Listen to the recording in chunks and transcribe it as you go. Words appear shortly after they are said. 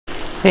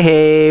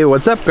Hey,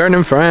 what's up,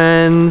 garden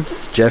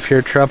friends? Jeff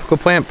here, Tropical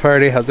Plant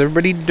Party. How's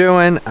everybody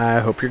doing? I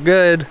hope you're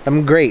good.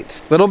 I'm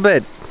great. Little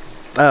bit,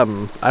 I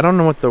don't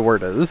know what the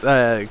word is.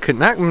 I'm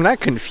not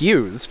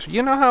confused.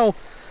 You know how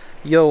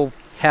you'll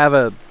have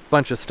a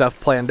bunch of stuff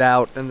planned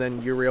out and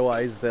then you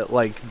realize that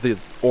like the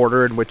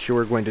order in which you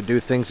were going to do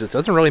things just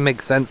doesn't really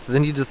make sense.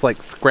 Then you just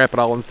like scrap it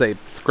all and say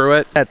screw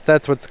it.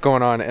 That's what's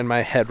going on in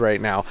my head right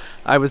now.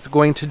 I was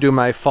going to do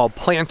my fall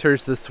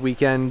planters this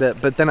weekend,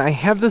 but then I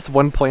have this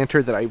one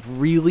planter that I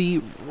really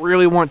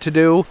want to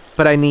do,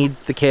 but I need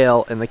the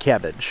kale and the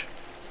cabbage.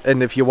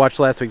 And if you watched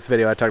last week's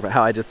video, I talked about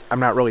how I'm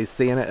not really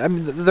seeing it. I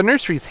mean, the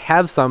nurseries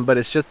have some, but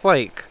it's just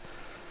like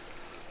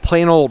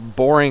plain old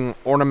boring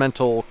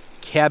ornamental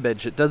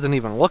cabbage. It doesn't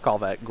even look all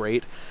that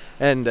great,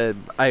 and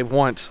I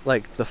want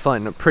like the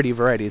fun pretty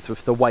varieties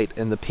with the white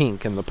and the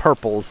pink and the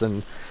purples,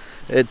 and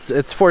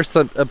it's for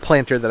a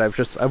planter that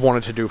I've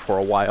wanted to do for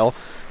a while.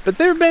 But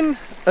there have been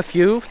a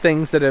few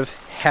things that have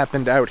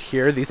happened out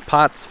here. These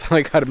pots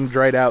finally got them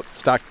dried out,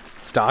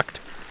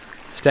 stacked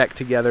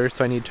together,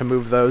 so I need to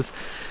move those.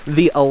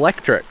 The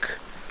electric,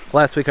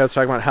 last week I was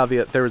talking about how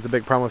there was a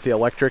big problem with the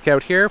electric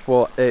out here.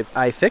 Well,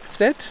 I fixed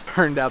it.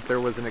 Turned out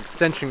there was an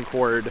extension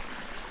cord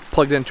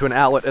plugged into an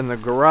outlet in the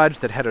garage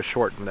that had a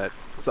short in it.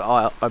 So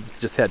I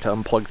just had to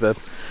unplug the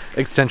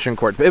extension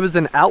cord. It was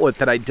an outlet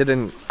that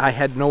I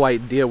had no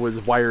idea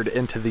was wired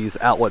into these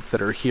outlets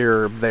that are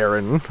here, there,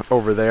 and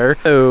over there.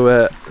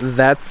 So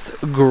that's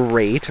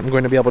great. I'm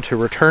going to be able to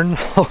return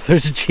all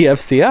those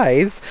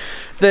GFCIs.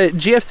 The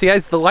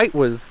GFCIs, the light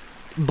was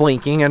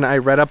blinking, and I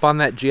read up on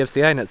that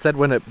GFCI, and it said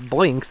when it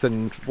blinks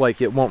and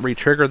like it won't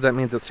re-trigger, that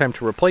means it's time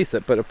to replace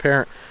it. But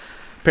apparently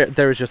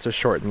there was just a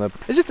short in the...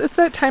 It's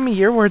that time of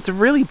year where it's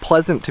really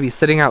pleasant to be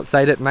sitting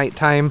outside at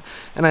nighttime,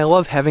 and I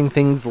love having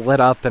things lit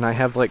up, and I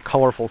have like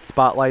colorful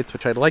spotlights,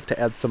 which I'd like to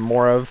add some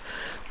more of,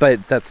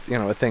 but that's, you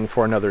know, a thing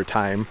for another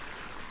time,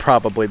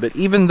 probably. But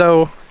even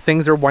though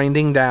things are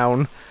winding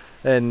down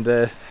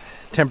and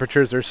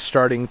temperatures are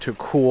starting to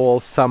cool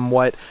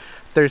somewhat,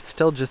 there's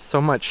still just so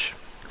much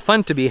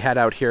fun to be had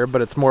out here.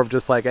 But it's more of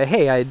just like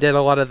hey, I did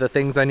a lot of the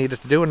things I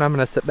needed to do, and I'm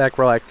gonna sit back,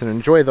 relax, and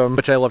enjoy them,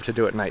 which I love to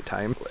do at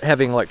nighttime.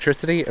 Having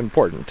electricity,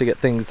 important to get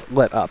things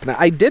lit up. Now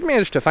I did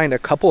manage to find a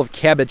couple of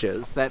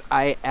cabbages that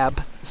I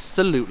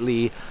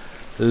absolutely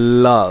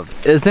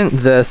love. Isn't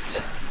this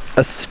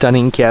a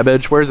stunning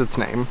cabbage? Where's its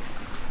name?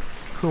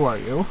 Who are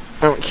you?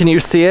 Oh, can you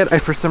see it? I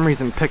for some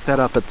reason picked that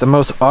up at the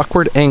most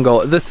awkward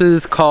angle. This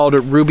is called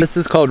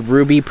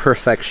Ruby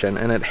Perfection,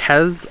 and it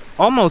has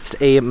almost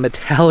a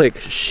metallic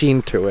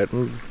sheen to it.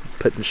 I'm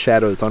putting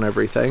shadows on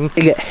everything.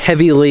 You get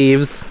heavy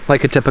leaves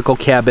like a typical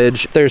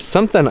cabbage. There's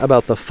something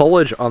about the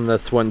foliage on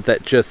this one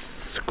that just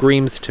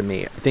screams to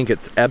me. I think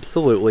it's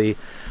absolutely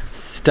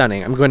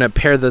stunning. I'm going to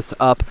pair this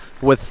up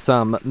with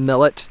some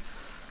millet.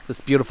 This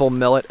beautiful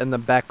millet in the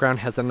background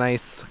has a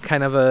nice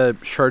kind of a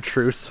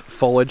chartreuse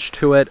foliage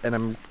to it, and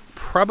I'm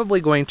probably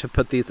going to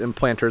put these in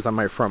planters on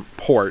my front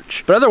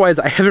porch. But otherwise,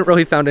 I haven't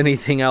really found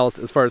anything else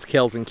as far as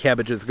kales and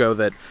cabbages go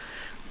that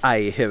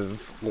I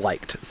have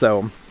liked.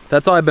 So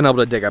that's all I've been able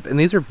to dig up, and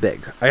these are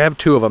big. I have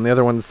two of them. The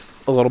other one's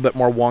a little bit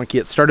more wonky.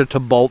 It started to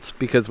bolt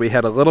because we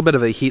had a little bit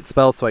of a heat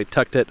spell, so I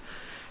tucked it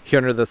here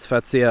under this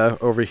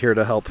Fatsia over here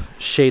to help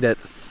shade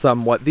it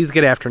somewhat. These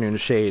get afternoon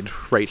shade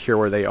right here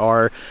where they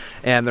are,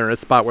 and they're in a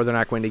spot where they're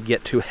not going to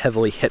get too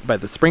heavily hit by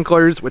the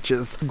sprinklers, which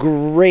is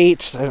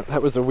great.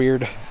 That was a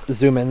weird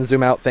zoom in,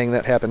 zoom out thing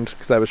that happened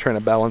because I was trying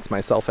to balance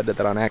myself. I did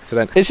that on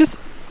accident. It's just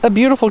a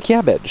beautiful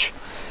cabbage.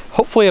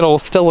 Hopefully it'll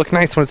still look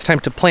nice when it's time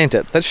to plant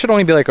it. That should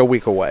only be like a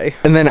week away.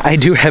 And then I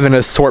do have an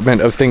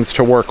assortment of things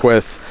to work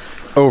with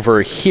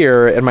over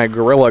here in my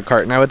gorilla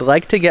cart, and I would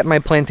like to get my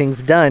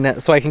plantings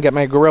done so I can get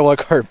my gorilla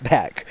cart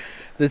back.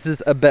 This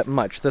is a bit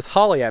much. This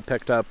holly I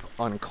picked up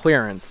on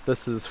clearance.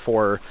 This is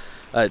for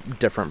a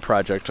different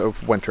project, a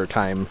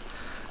wintertime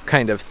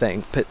kind of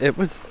thing, but it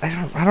was,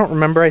 I don't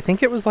remember, I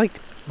think it was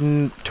like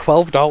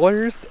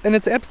 $12, and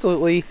it's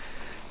absolutely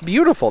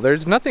beautiful.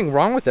 There's nothing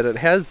wrong with it. It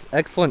has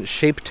excellent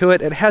shape to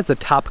it. It has a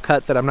top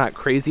cut that I'm not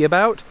crazy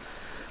about,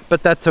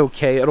 but that's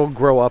okay. It'll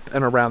grow up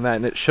and around that,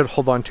 and it should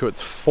hold on to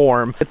its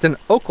form. It's an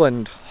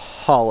Oakland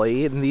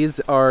holly, and these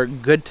are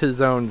good to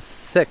zone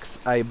 6,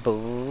 I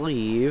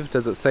believe.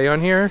 Does it say on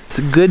here? It's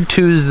good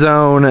to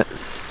zone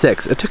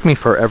 6. It took me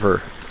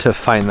forever to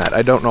find that.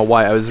 I don't know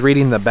why. I was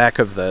reading the back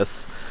of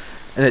this,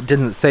 and it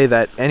didn't say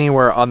that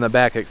anywhere on the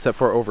back except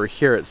for over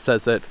here. It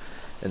says it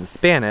in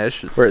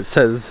Spanish, where it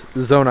says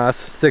zonas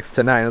 6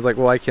 to 9. I was like,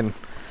 well, I can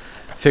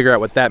figure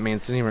out what that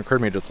means. It didn't even occur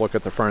to me to just look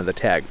at the front of the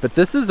tag. But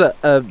this is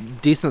a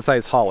decent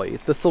sized holly.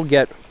 This will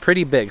get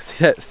pretty big.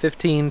 See that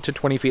 15 to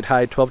 20 feet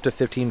high, 12 to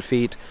 15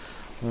 feet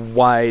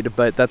wide,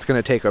 but that's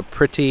going to take a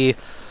pretty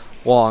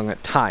long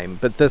time.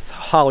 But this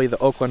holly, the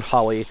Oakland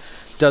holly,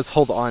 does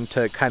hold on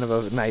to kind of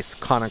a nice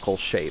conical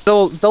shape.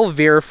 They'll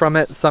veer from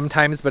it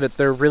sometimes, but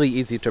they're really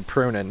easy to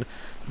prune and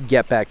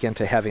get back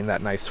into having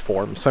that nice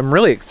form. So I'm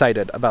really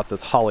excited about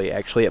this holly,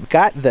 actually. I've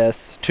got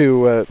this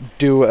to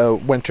do a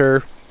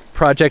winter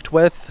project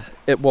with.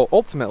 It will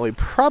ultimately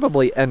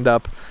probably end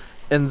up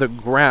in the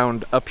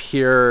ground up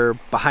here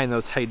behind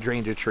those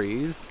hydrangea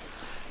trees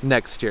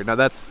next year. Now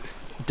that's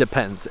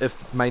depends.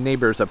 If my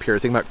neighbors up here are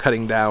thinking about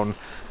cutting down,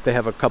 they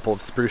have a couple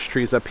of spruce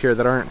trees up here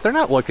that they're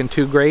not looking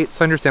too great,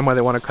 so I understand why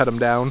they want to cut them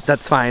down.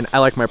 That's fine. I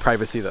like my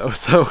privacy though,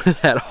 so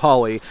that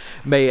holly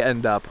may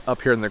end up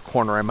here in the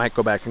corner. I might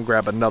go back and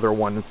grab another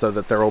one so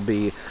that there will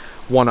be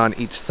one on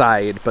each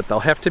side, but they'll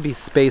have to be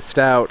spaced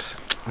out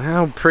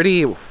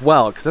pretty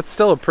well, because that's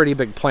still a pretty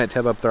big plant to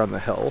have up there on the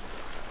hill.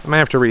 I might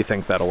have to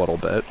rethink that a little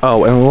bit.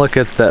 Oh, and look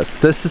at this.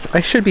 This is,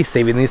 I should be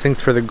saving these things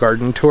for the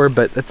garden tour,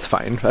 but it's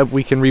fine.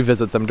 We can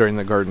revisit them during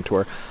the garden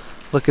tour.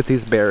 Look at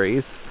these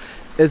berries.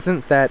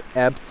 Isn't that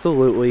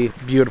absolutely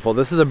beautiful?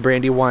 This is a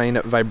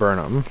Brandywine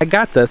Viburnum. I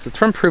got this. It's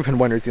from Proven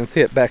Wonders. You can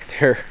see it back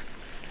there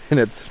in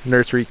its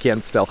nursery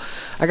can still.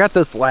 I got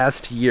this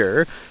last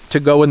year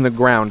to go in the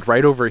ground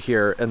right over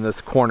here in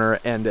this corner,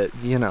 and it,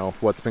 you know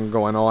what's been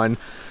going on.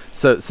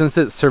 So since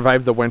it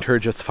survived the winter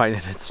just fine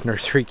in its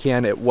nursery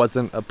can, it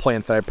wasn't a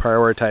plant that I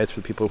prioritized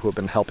for people who have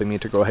been helping me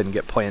to go ahead and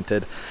get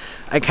planted.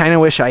 I kind of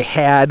wish I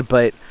had,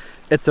 but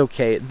it's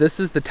okay. This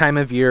is the time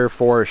of year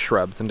for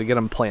shrubs and to get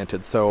them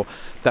planted, so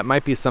that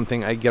might be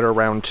something I get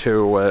around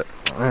to,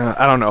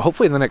 I don't know,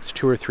 hopefully in the next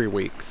 2 or 3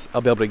 weeks I'll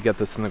be able to get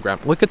this in the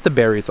ground. Look at the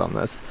berries on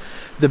this.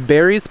 The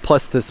berries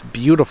plus this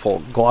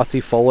beautiful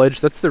glossy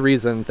foliage, that's the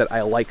reason that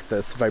I like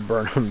this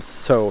viburnum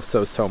so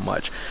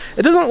much.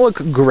 It doesn't look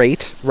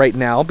great right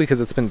now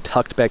because it's been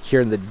tucked back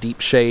here in the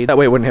deep shade. That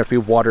way it wouldn't have to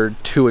be watered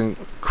too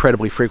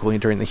incredibly frequently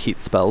during the heat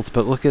spells,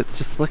 but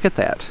just look at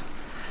that.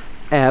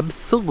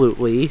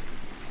 Absolutely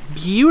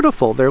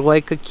beautiful. They're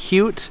like a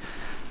cute,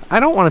 I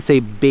don't want to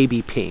say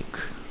baby pink.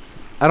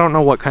 I don't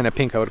know what kind of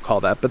pink I would call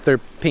that, but they're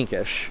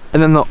pinkish.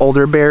 And then the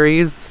older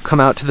berries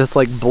come out to this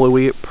like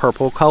bluey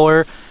purple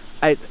color.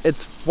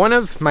 It's one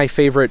of my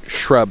favorite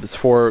shrubs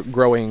for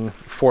growing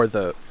for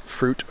the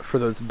fruit, for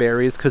those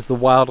berries, because the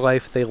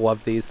wildlife, they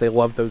love these. They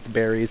love those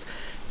berries,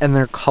 and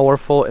they're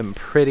colorful and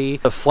pretty.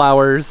 The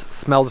flowers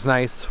smelled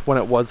nice when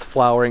it was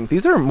flowering.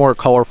 These are more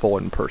colorful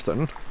in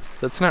person,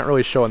 so it's not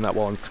really showing that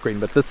well on screen,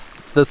 but this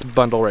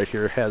bundle right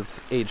here has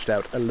aged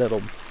out a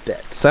little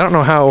bit. So I don't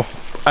know how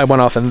I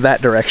went off in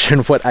that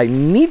direction. What I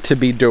need to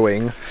be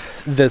doing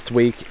this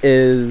week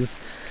is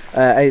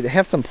I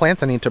have some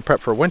plants I need to prep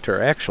for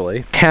winter,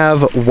 actually.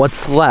 Have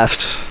what's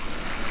left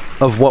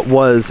of what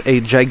was a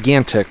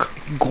gigantic,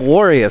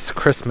 glorious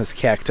Christmas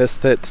cactus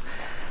that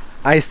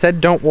I said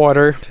don't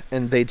water,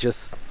 and they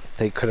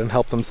couldn't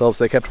help themselves.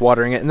 They kept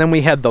watering it. And then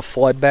we had the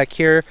flood back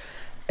here,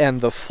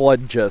 and the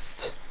flood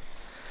just,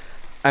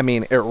 I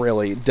mean, it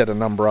really did a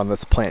number on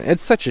this plant.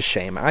 It's such a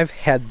shame. I've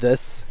had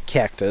this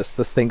cactus,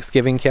 this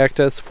Thanksgiving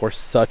cactus, for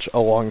such a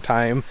long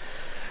time.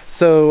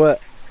 So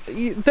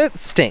that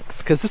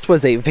stinks, because this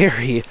was a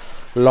very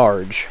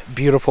large,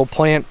 beautiful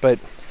plant, but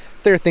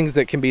there are things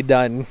that can be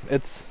done.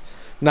 It's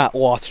not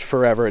lost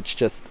forever. It's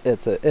just,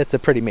 it's a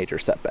pretty major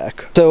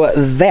setback. So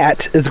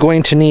that is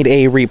going to need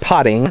a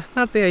repotting.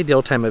 Not the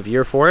ideal time of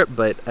year for it,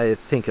 but I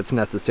think it's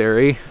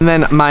necessary. And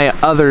then my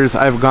others,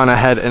 I've gone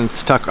ahead and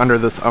stuck under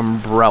this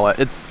umbrella.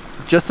 It's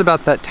just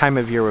about that time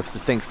of year with the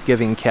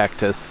Thanksgiving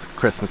cactus,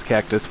 Christmas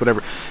cactus,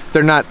 whatever.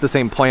 They're not the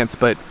same plants,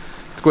 but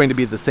it's going to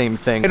be the same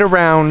thing. Right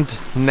around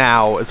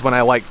now is when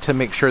I like to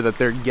make sure that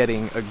they're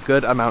getting a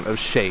good amount of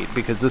shade,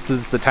 because this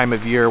is the time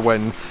of year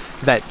when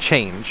that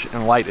change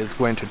in light is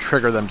going to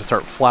trigger them to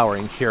start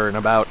flowering here in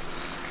about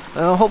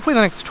hopefully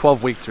the next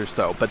 12 weeks or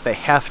so, but they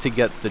have to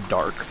get the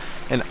dark.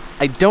 And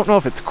I don't know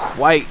if it's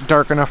quite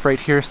dark enough right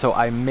here, so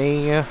I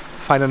may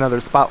find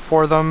another spot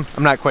for them.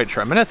 I'm not quite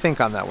sure. I'm gonna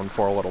think on that one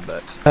for a little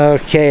bit.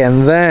 Okay,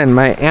 and then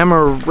my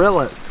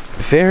amaryllis.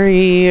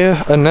 Very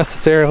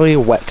unnecessarily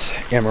wet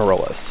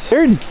amaryllis.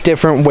 There are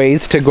different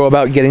ways to go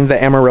about getting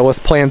the amaryllis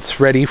plants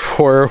ready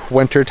for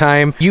winter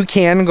time. You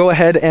can go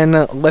ahead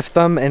and lift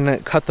them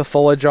and cut the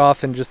foliage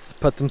off and just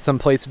put them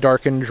someplace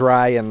dark and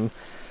dry and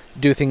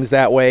do things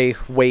that way.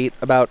 Wait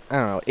about, I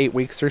don't know, 8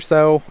 weeks or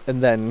so,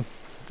 and then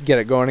get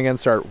it going again,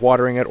 start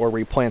watering it or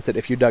replant it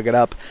if you dug it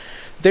up.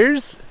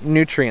 There's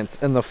nutrients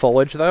in the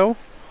foliage though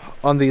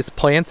on these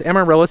plants.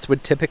 Amaryllis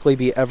would typically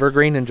be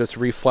evergreen and just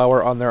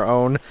reflower on their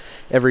own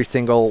every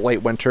single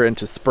late winter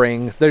into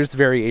spring. There's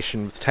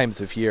variation with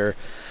times of year.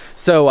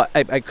 So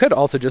I could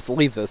also just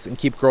leave this and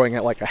keep growing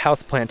it like a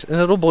house plant, and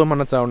it'll bloom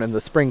on its own in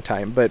the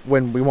springtime. But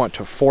when we want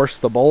to force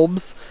the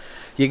bulbs,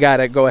 you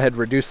gotta go ahead,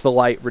 reduce the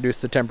light,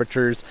 reduce the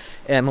temperatures,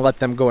 and let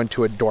them go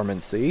into a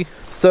dormancy.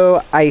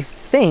 So I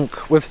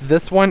think with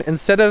this one,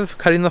 instead of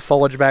cutting the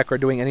foliage back or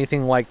doing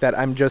anything like that,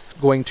 I'm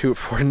just going to,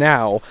 for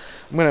now,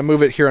 I'm gonna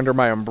move it here under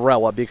my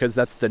umbrella, because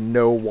that's the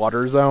no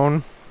water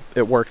zone.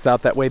 It works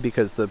out that way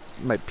because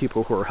my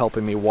people who are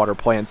helping me water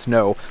plants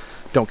know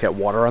don't get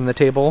water on the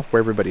table where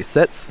everybody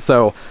sits.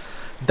 So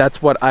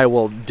that's what I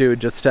will do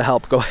just to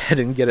help go ahead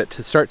and get it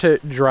to start to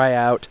dry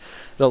out.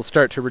 It'll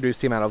start to reduce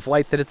the amount of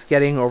light that it's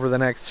getting over the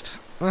next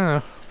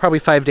probably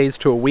 5 days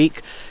to a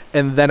week,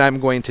 and then I'm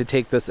going to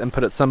take this and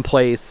put it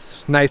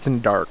someplace nice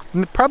and dark,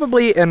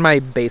 probably in my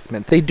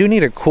basement. They do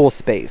need a cool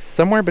space,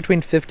 somewhere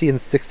between 50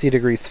 and 60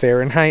 degrees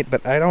Fahrenheit,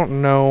 but I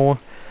don't know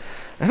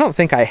I don't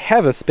think I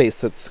have a space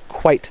that's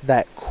quite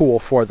that cool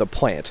for the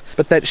plant,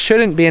 but that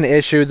shouldn't be an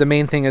issue. The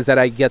main thing is that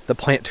I get the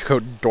plant to go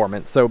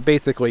dormant. So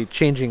basically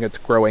changing its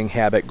growing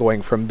habit,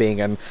 going from being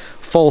in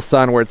full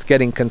sun where it's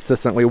getting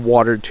consistently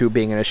watered to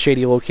being in a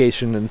shady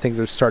location and things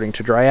are starting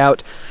to dry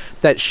out,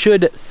 that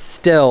should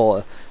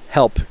still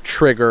help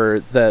trigger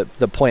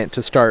the plant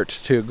to start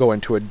to go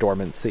into a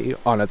dormancy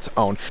on its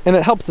own. And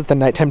it helps that the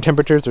nighttime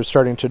temperatures are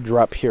starting to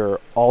drop here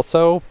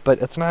also, but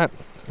they're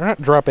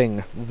not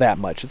dropping that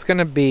much. It's going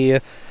to be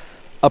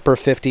upper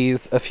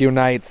 50s a few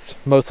nights,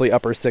 mostly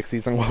upper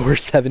 60s and lower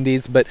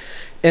 70s, but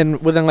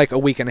within like a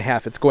week and a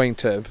half, it's going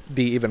to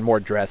be even more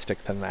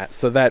drastic than that.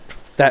 So that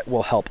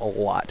will help a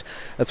lot.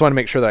 I just want to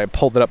make sure that I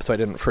pulled it up so I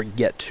didn't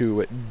forget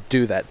to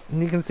do that.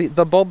 And you can see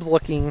the bulb's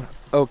looking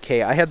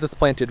okay. I had this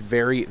planted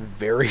very,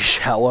 very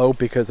shallow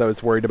because I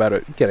was worried about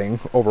it getting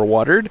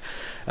overwatered.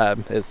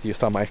 As you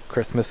saw my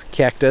Christmas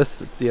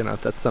cactus, you know,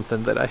 that's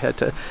something that I had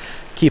to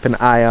keep an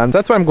eye on.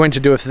 That's what I'm going to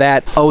do with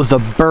that. Oh, the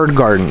bird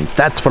garden.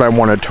 That's what I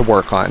wanted to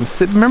work on.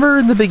 So remember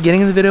in the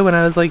beginning of the video when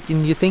I was like,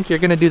 you think you're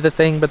going to do the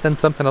thing, but then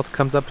something else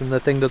comes up and the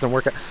thing doesn't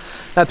work out?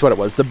 That's what it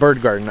was, the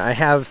bird garden. I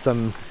have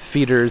some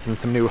feeders and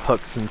some new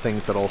hooks and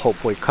things that'll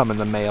hopefully come in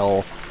the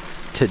mail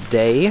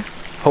today,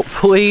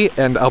 hopefully,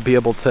 and I'll be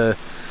able to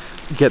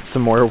get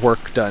some more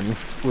work done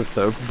with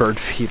the bird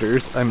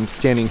feeders. I'm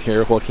standing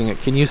here looking at,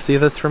 can you see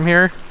this from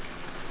here?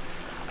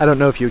 I don't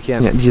know if you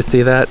can. Yeah, do you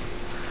see that?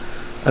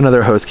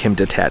 Another hose came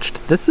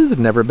detached. This has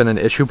never been an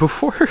issue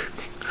before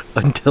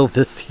until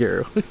this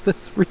year.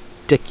 That's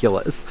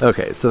ridiculous.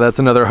 Okay, so that's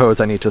another hose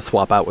I need to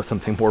swap out with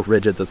something more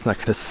rigid that's not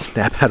going to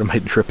snap out of my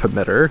drip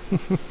emitter.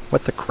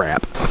 What the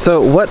crap?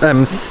 So what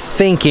I'm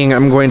thinking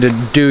I'm going to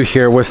do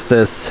here with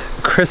this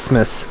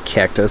Christmas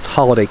cactus,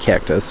 holiday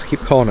cactus, keep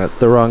calling it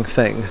the wrong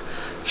thing,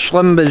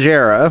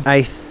 Schlumbergera,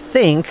 I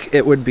think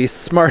it would be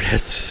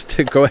smartest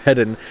to go ahead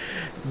and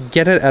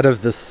get it out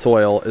of the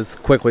soil as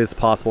quickly as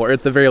possible, or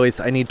at the very least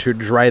I need to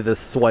dry this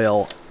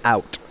soil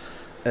out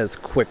as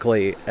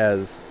quickly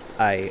as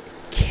I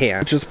can,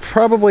 which is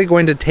probably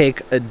going to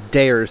take a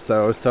day or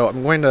so. So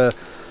I'm going to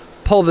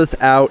pull this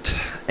out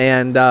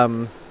and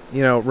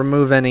you know,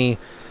 remove any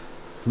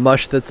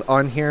mush that's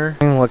on here.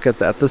 And look at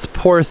that, this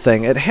poor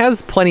thing. It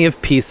has plenty of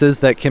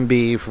pieces that can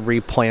be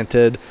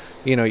replanted.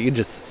 You know, you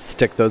just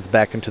stick those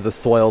back into the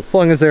soil as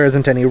long as there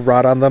isn't any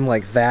rot on them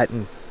like that,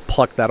 and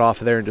pluck that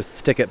off of there and just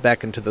stick it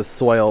back into the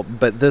soil.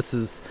 But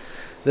this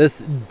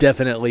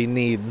definitely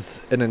needs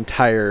an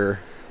entire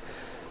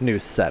new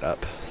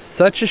setup.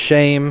 Such a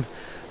shame.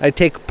 I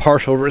take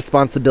partial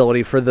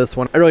responsibility for this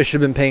one. I really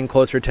should have been paying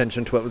closer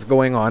attention to what was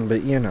going on,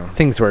 but you know,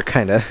 things were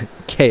kind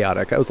of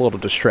chaotic. I was a little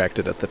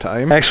distracted at the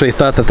time. I actually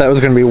thought that was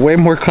going to be way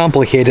more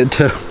complicated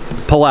to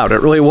pull out. It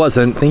really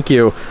wasn't. Thank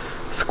you,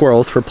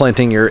 squirrels, for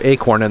planting your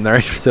acorn in there. I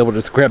was able to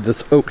just grab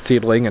this oak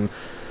seedling and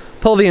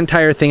pull the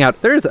entire thing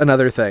out. There's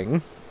another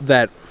thing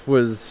that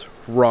was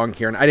wrong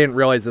here, and I didn't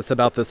realize this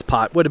about this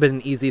pot. Would have been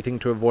an easy thing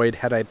to avoid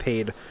had I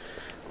paid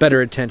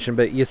better attention,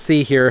 but you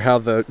see here how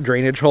the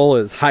drainage hole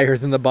is higher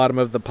than the bottom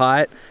of the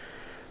pot.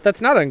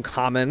 That's not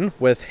uncommon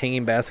with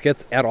hanging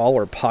baskets at all,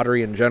 or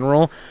pottery in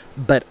general,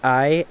 but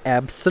I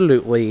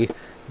absolutely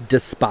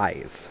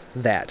despise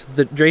that.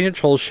 The drainage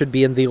holes should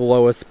be in the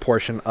lowest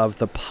portion of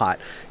the pot.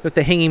 With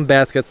the hanging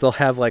baskets, they'll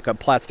have like a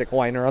plastic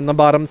liner on the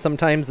bottom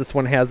sometimes. This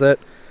one has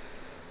it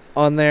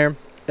on there,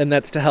 and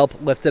that's to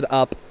help lift it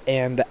up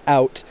and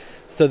out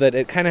so that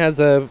it kind of has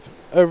a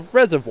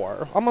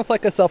reservoir, almost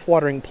like a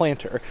self-watering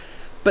planter.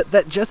 But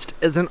that just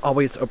isn't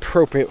always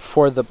appropriate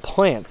for the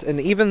plants. And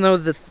even though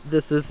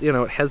this is, you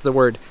know, it has the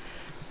word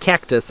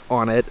cactus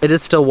on it, it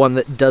is still one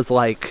that does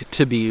like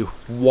to be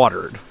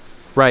watered,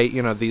 right?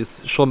 You know, these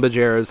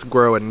Schlumbergeras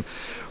grow in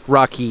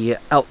rocky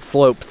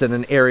outslopes and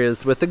in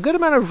areas with a good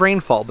amount of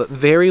rainfall, but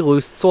very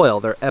loose soil.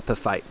 They're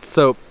epiphytes.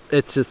 So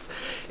it's just,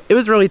 it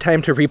was really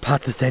time to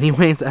repot this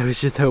anyways. I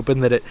was just hoping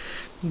that it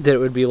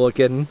would be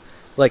looking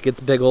like its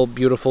big old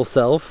beautiful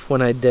self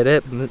when I did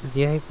it.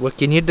 Yeah, what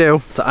can you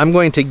do? So I'm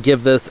going to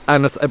give this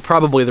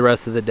probably the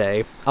rest of the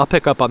day. I'll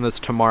pick up on this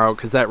tomorrow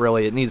because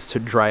it needs to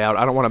dry out.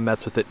 I don't want to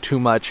mess with it too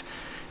much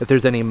if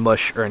there's any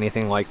mush or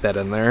anything like that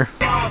in there.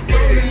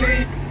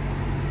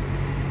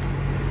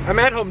 I'm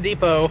at Home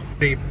Depot.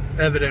 Be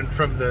evident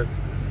from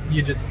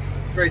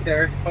right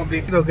there, Home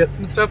Depot. Go get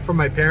some stuff for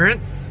my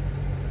parents,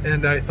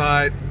 and I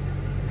thought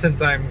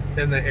since I'm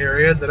in the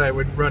area that I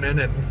would run in,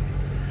 and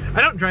I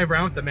don't drive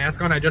around with the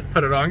mask on, I just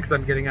put it on because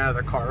I'm getting out of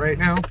the car right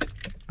now.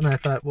 And I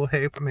thought, well,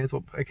 hey,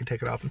 I can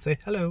take it off and say,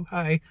 hello,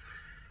 hi.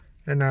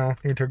 And now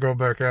I need to go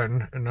back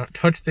in and not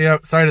touch the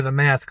outside of the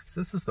mask.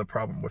 This is the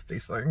problem with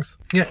these things.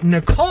 Yeah,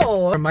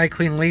 Nicole from My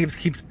Clean Leaves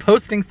keeps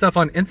posting stuff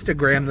on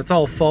Instagram that's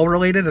all fall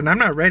related, and I'm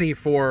not ready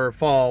for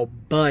fall,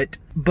 but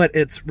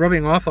it's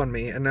rubbing off on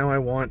me, and now I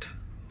want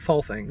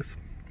fall things.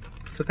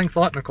 So thanks a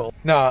lot, Nicole.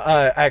 No,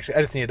 actually,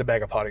 I just needed a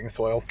bag of potting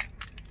soil.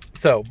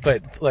 So,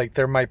 but like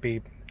there might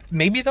be,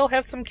 maybe they'll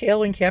have some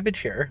kale and cabbage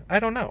here. I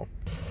don't know.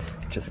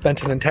 Just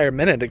spent an entire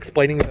minute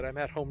explaining that I'm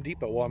at Home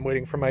Depot while I'm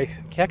waiting for my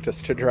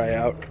cactus to dry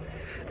out.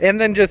 And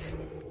then just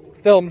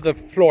filmed the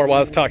floor while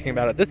I was talking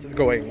about it. This is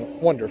going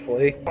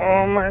wonderfully.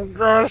 Oh my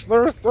gosh,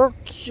 they're so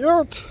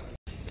cute.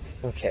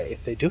 Okay,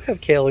 they do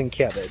have kale and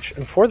cabbage,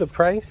 and for the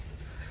price,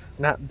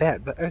 not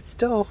bad, but it's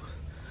still,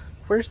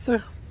 where's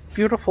the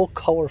beautiful,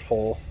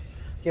 colorful,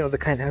 you know, the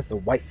kind that has the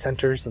white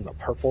centers and the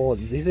purple,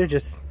 and these are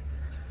just,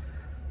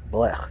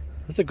 blech.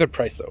 It's a good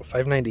price though,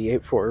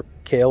 $5.98 for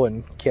kale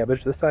and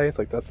cabbage this size.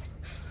 Like that's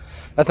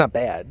not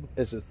bad.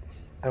 It's just,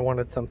 I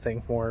wanted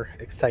something more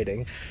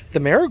exciting. The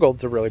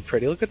marigolds are really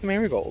pretty. Look at the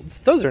marigolds.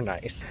 Those are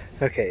nice.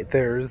 Okay,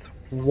 there's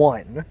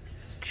one,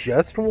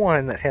 just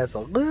one that has a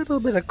little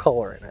bit of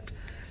color in it.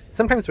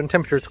 Sometimes when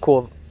temperature's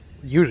cool,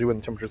 usually when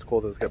the temperature's cool,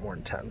 those get more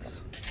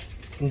intense.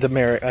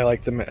 I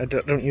like them. I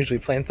don't usually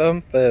plant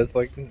them, but it's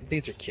like,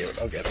 these are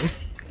cute. I'll get them.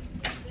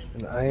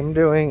 And I am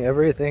doing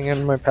everything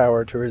in my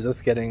power to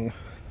resist getting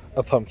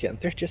a pumpkin.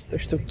 They're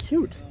so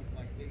cute.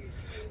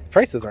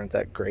 Prices aren't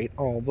that great.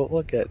 Oh, but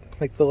look at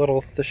like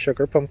the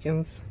sugar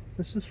pumpkins.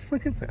 It's just,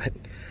 look at that.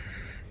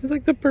 It's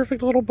like the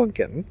perfect little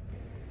pumpkin.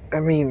 I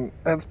mean,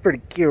 that's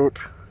pretty cute.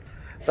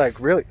 Like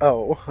really?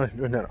 Oh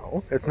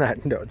no, it's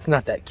not. No, it's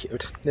not that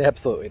cute.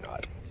 Absolutely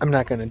not. I'm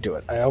not gonna do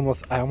it. I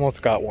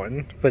almost got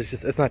one, but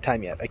it's not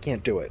time yet. I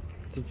can't do it.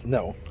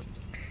 No.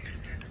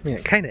 I mean,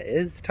 it kind of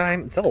is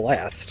time. It'll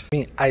last. I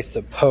mean, I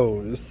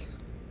suppose.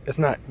 It's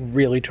not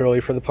really too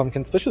early for the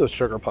pumpkins, especially those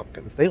sugar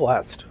pumpkins. They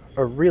last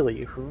a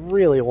really,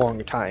 really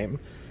long time.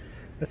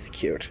 That's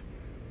cute.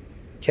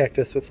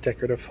 Cactus with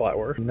decorative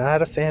flower.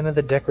 Not a fan of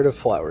the decorative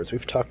flowers.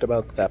 We've talked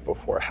about that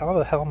before. How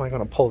the hell am I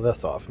going to pull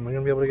this off? Am I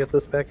going to be able to get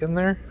this back in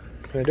there?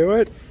 Can I do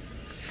it?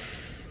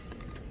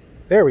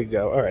 There we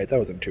go. All right, that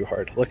wasn't too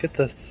hard. Look at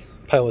this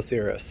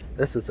Piloceras.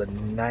 This is a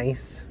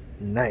nice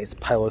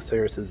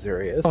Piloceras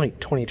azalea. It's only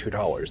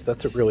 $22.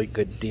 That's a really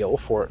good deal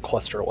for a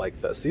cluster like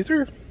this. These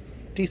are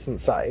decent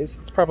size.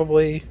 It's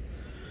probably,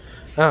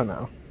 I don't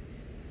know,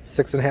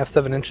 6.5,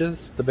 7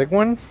 inches, the big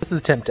one. This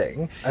is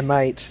tempting. I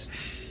might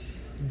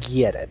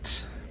get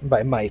it.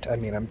 By might, I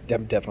mean I'm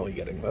definitely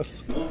getting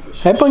this.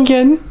 Hi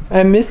Pumpkin!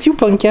 I missed you,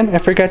 Pumpkin. I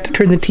forgot to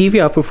turn the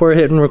TV off before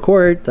hitting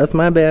record. That's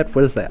my bad.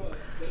 What is that?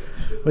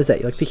 What is that?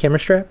 You like the camera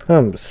strap?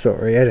 I'm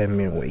sorry, I didn't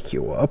mean to wake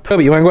you up. Oh,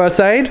 but you wanna go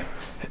outside?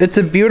 It's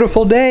a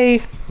beautiful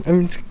day. I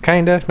mean,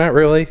 kinda, not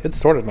really. It's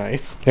sort of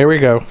nice. Here we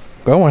go.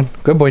 Go on.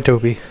 Good boy,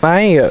 Toby.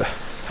 My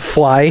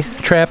fly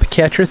trap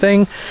catcher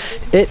thing,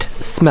 it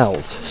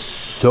smells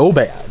so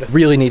bad.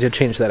 Really need to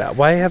change that out.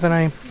 Why haven't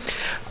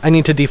I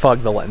need to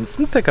defog the lens.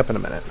 We'll pick up in a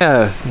minute.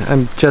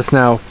 I'm just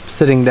now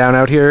sitting down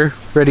out here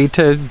ready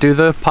to do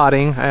the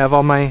potting. I have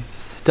all my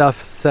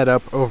stuff set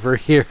up over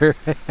here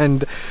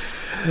and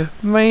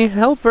my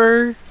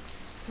helper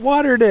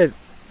watered it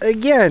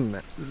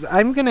again.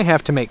 I'm gonna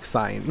have to make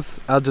signs.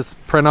 I'll just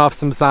print off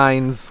some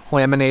signs,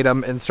 laminate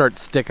them, and start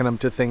sticking them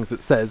to things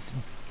that says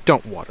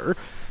don't water.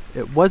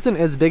 It wasn't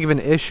as big of an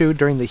issue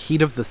during the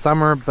heat of the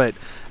summer, but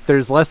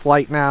there's less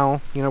light now.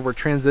 You know, we're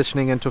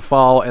transitioning into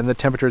fall and the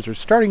temperatures are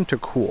starting to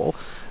cool.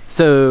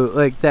 So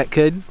like that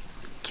could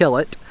kill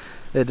it.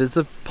 It is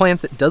a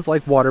plant that does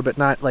like water, but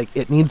not like,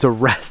 it needs a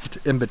rest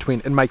in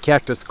between. In my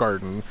cactus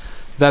garden,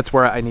 that's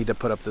where I need to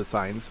put up the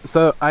signs.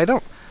 So I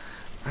don't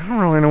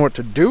really know what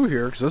to do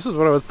here, because this is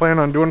what I was planning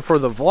on doing for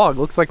the vlog.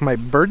 Looks like my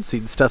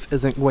birdseed stuff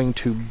isn't going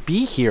to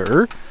be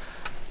here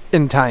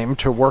in time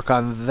to work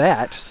on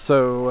that,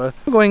 so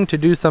I'm going to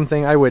do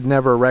something I would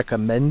never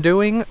recommend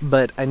doing,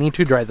 but I need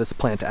to dry this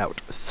plant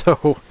out.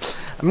 So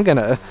I'm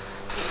gonna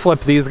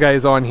flip these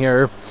guys on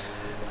here,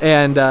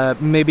 and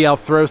maybe I'll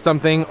throw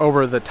something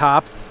over the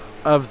tops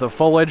of the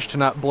foliage to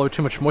not blow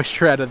too much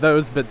moisture out of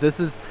those, but this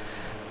is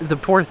the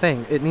poor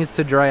thing. It needs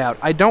to dry out.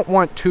 I don't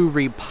want to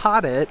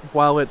repot it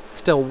while it's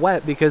still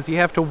wet, because you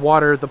have to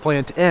water the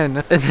plant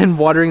in, and then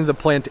watering the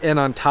plant in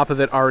on top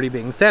of it already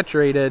being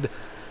saturated,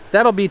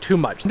 that'll be too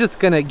much. I'm just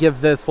gonna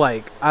give this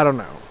like, I don't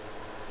know,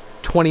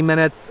 20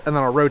 minutes, and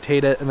then I'll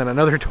rotate it, and then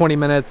another 20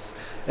 minutes,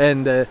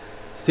 and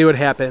see what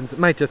happens. It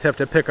might just have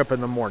to pick up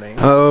in the morning.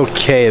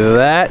 Okay,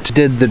 that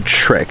did the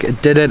trick.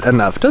 It did it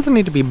enough. It doesn't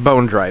need to be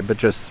bone dry, but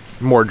just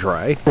more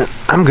dry.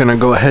 I'm gonna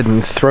go ahead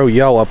and throw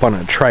y'all up on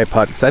a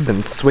tripod, because I've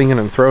been swinging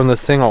and throwing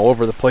this thing all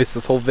over the place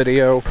this whole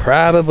video.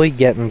 Probably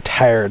getting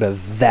tired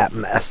of that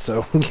mess,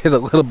 so get a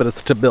little bit of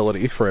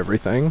stability for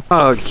everything.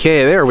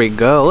 Okay, there we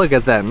go. Look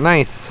at that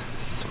nice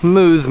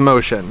smooth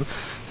motion.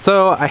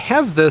 So I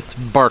have this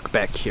bark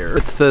back here.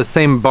 It's the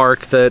same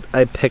bark that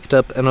I picked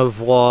up in a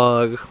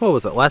vlog, what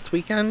was it, last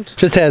weekend?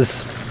 Just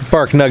has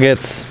bark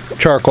nuggets,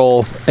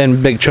 charcoal,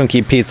 and big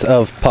chunky bits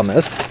of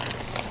pumice.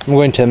 I'm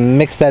going to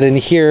mix that in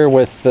here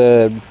with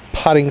the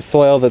potting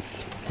soil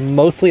that's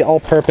mostly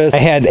all-purpose. I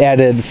had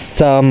added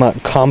some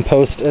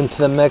compost into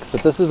the mix,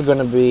 but this is going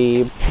to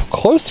be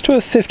close to a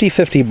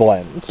 50-50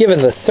 blend. Given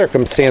the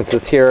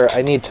circumstances here,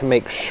 I need to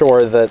make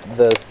sure that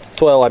the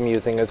soil I'm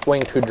using is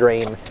going to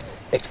drain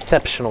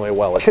exceptionally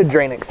well. It should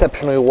drain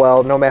exceptionally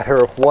well no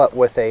matter what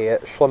with a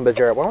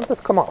Schlumberger. Why don't this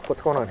come off?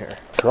 What's going on here?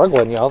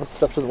 Struggling, y'all. This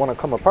stuff doesn't want to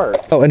come apart.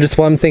 Oh, and just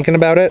while I'm thinking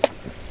about it,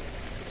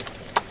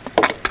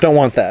 don't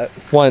want that.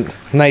 Want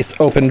nice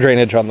open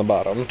drainage on the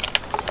bottom.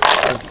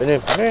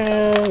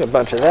 A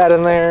bunch of that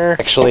in there.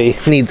 Actually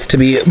needs to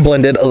be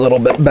blended a little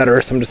bit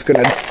better, so I'm just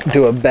gonna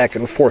do a back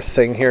and forth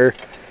thing here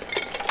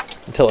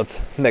until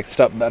it's mixed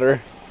up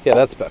better. Yeah,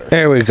 that's better.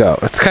 There we go.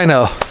 It's kind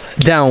of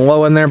down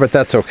low in there, but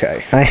that's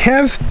okay. I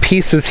have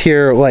pieces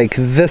here like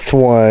this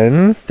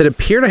one that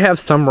appear to have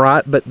some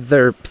rot, but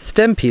their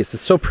stem piece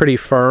is still pretty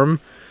firm.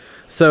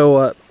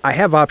 So I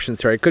have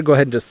options here. I could go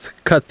ahead and just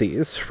cut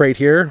these right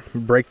here,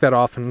 break that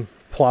off and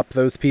plop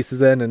those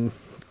pieces in and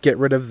get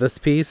rid of this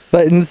piece.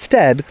 But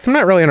instead, because I'm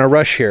not really in a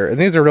rush here, and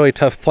these are really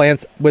tough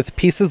plants, with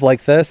pieces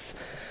like this,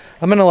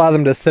 I'm gonna allow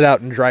them to sit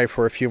out and dry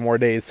for a few more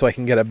days so I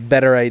can get a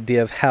better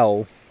idea of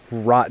how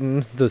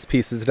rotten those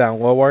pieces down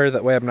low are.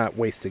 That way I'm not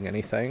wasting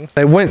anything.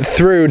 I went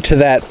through to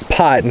that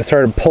pot and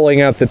started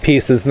pulling out the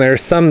pieces, and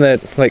there's some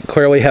that like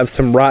clearly have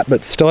some rot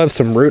but still have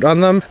some root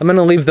on them. I'm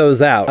gonna leave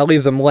those out. I'll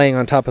leave them laying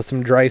on top of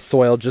some dry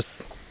soil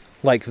just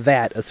like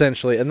that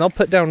essentially, and they'll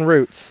put down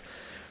roots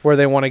where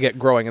they want to get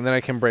growing, and then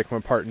I can break them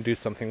apart and do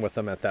something with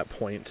them at that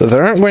point. So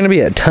there aren't going to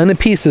be a ton of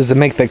pieces that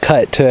make the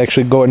cut to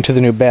actually go into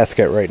the new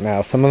basket right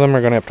now. Some of them are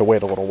going to have to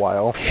wait a little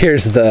while.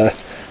 Here's the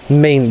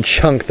main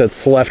chunk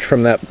that's left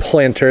from that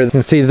planter. You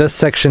can see this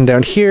section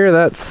down here,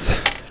 that's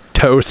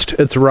toast.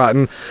 It's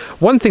rotten.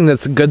 One thing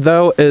that's good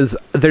though is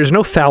there's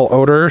no foul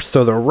odor,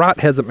 so the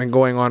rot hasn't been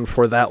going on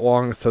for that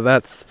long, so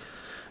that's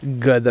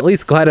good. At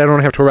least glad I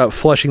don't have to worry about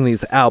flushing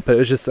these out, but it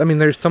was just, I mean,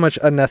 there's so much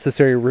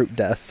unnecessary root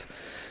death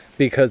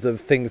because of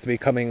things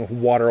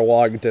becoming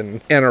waterlogged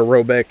and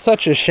anaerobic.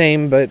 Such a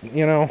shame, but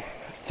you know,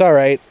 it's all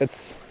right.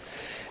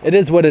 It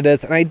is what it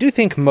is, and I do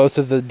think most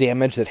of the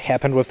damage that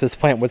happened with this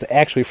plant was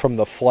actually from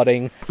the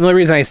flooding. The only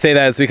reason I say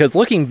that is because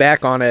looking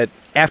back on it,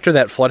 after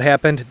that flood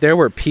happened, there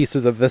were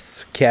pieces of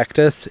this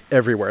cactus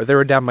everywhere. They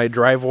were down my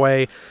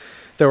driveway,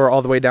 they were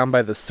all the way down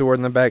by the sewer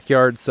in the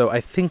backyard, so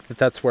I think that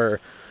that's where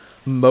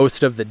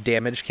most of the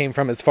damage came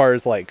from as far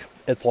as like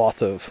its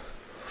loss of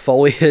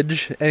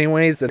foliage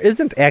anyways. It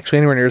isn't actually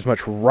anywhere near as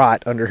much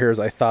rot under here as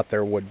I thought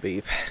there would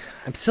be.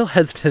 I'm still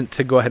hesitant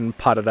to go ahead and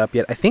pot it up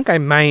yet. I think I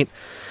might,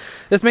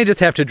 this may just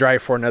have to dry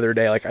for another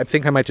day. Like I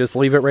think I might just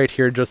leave it right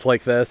here just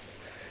like this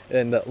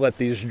and let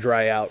these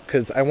dry out,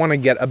 because I want to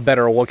get a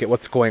better look at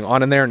what's going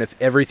on in there, and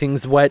if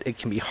everything's wet it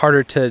can be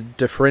harder to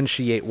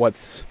differentiate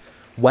what's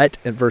wet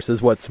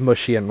versus what's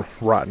mushy and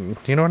rotten.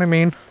 You know what I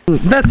mean?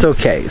 That's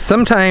okay.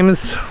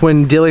 Sometimes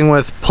when dealing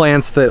with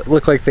plants that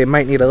look like they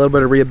might need a little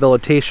bit of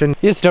rehabilitation,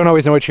 you just don't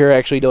always know what you're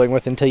actually dealing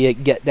with until you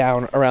get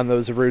down around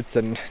those roots.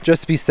 And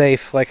just be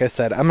safe, like I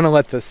said, I'm gonna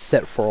let this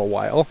sit for a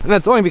while. And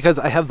that's only because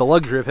I have the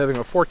luxury of having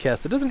a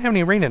forecast that doesn't have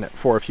any rain in it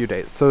for a few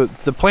days, so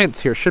the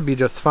plants here should be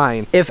just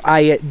fine. If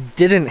I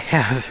didn't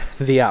have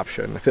the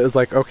option, if it was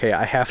like, okay,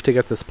 I have to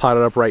get this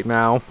potted up right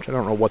now, which I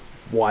don't know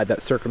why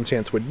that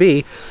circumstance would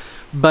be,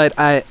 but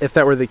if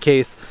that were the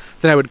case,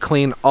 then I would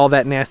clean all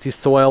that nasty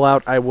soil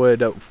out. I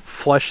would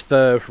flush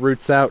the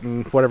roots out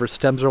and whatever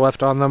stems are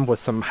left on them with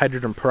some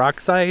hydrogen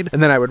peroxide,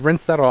 and then I would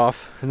rinse that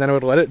off, and then I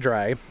would let it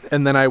dry,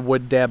 and then I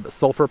would dab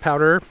sulfur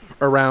powder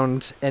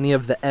around any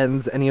of the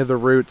ends, any of the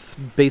roots,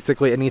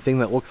 basically anything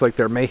that looks like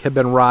there may have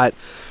been rot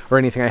or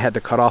anything I had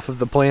to cut off of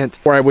the plant.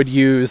 Or I would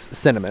use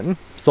cinnamon,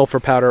 sulfur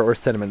powder or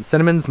cinnamon.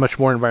 Cinnamon's much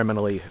more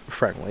environmentally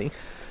friendly,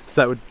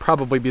 so that would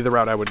probably be the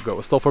route I would go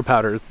with. Sulfur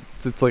powder,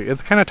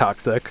 it's kind of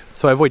toxic,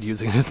 so I avoid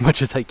using it as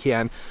much as I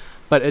can,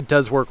 but it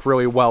does work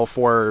really well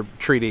for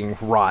treating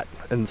rot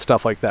and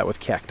stuff like that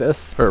with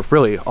cactus, or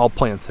really all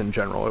plants in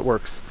general. It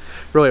works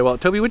really well.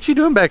 Toby, what you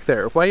doing back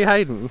there? Why you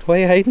hiding? Why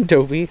you hiding,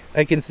 Toby?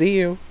 I can see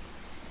you.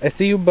 I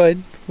see you, bud.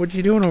 What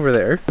you doing over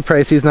there?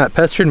 Surprised he's not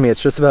pestering me.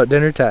 It's just about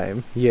dinner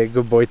time. Yeah,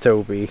 good boy,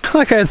 Toby.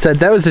 Like I had said,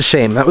 that was a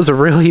shame. That was a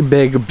really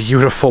big,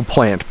 beautiful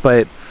plant,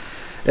 but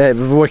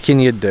what can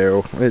you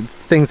do?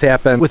 Things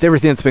happen. With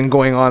everything that's been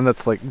going on,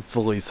 that's like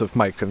the least of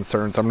my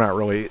concerns. I'm not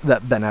really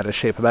that bent out of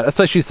shape about it,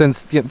 especially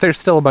since there's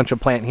still a bunch of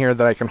plant here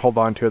that I can hold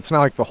on to. It's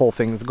not like the whole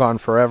thing's gone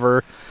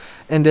forever.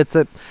 And it's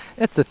a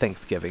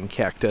Thanksgiving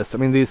cactus. I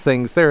mean, these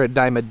things, they're a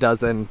dime a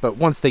dozen, but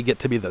once they get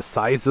to be the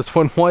size this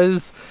one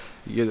was,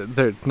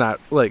 they're not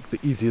like the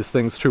easiest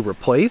things to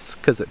replace,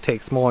 because it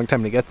takes them a long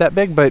time to get that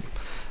big. But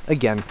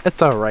again,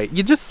 it's all right.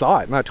 You just saw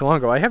it not too long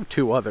ago. I have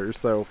 2 others,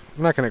 so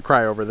I'm not going to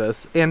cry over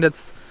this. And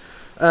it's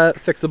a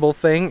fixable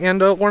thing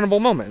and a learnable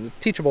moment,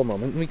 a teachable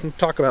moment. We can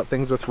talk about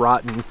things with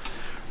rot and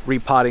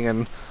repotting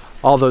and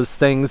all those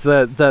things.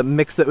 The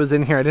mix that was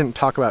in here I didn't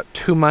talk about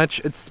too much.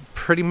 It's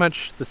pretty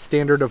much the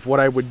standard of what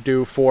I would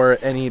do for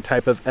any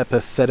type of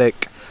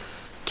epiphytic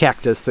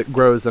cactus that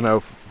grows in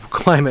a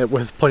climate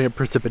with plenty of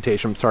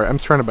precipitation. I'm sorry, I'm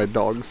surrounded by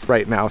dogs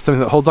right now. Something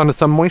that holds on to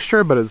some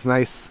moisture but is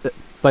nice,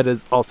 but it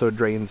also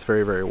drains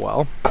very, very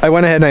well. I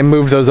went ahead and I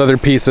moved those other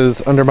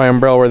pieces under my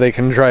umbrella where they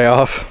can dry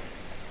off.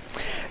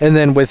 And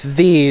then with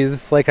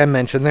these, like I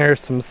mentioned, there are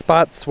some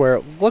spots where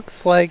it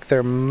looks like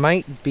there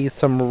might be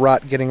some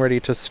rot getting ready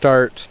to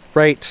start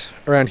right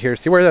around here.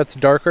 See where that's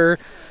darker?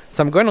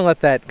 So I'm going to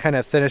let that kind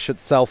of finish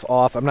itself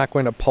off. I'm not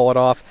going to pull it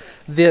off.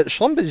 The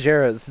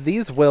Schlumbergeras,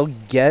 these will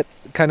get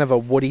kind of a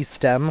woody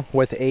stem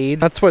with age.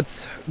 That's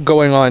what's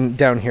going on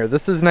down here.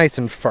 This is nice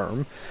and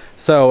firm.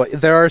 So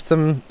there are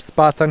some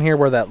spots on here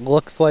where that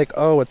looks like,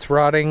 oh, it's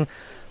rotting,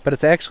 but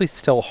it's actually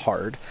still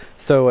hard.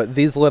 So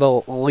these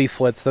little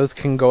leaflets, those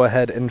can go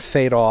ahead and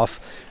fade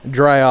off,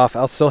 dry off.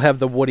 I'll still have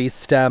the woody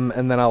stem,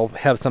 and then I'll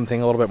have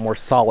something a little bit more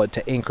solid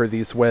to anchor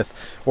these with,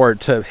 or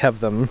to have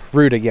them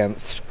root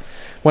against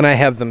when I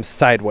have them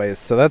sideways.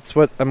 So that's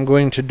what I'm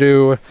going to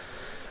do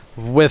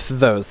with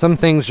those. Some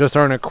things just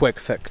aren't a quick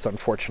fix,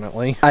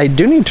 unfortunately. I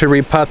do need to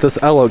repot this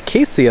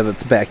Alocasia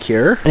that's back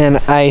here, and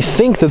I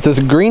think that this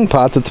green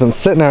pot that's been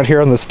sitting out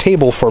here on this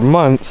table for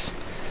months,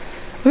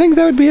 I think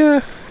that would be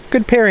a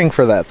good pairing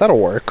for that. That'll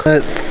work.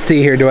 Let's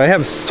see here. Do I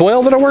have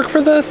soil that'll work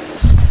for this?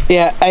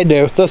 Yeah, I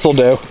do. This'll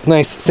do.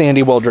 Nice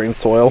sandy, well-drained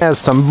soil. Has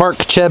some bark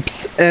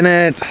chips in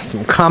it,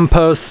 some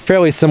compost,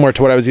 fairly similar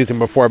to what I was using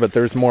before, but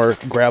there's more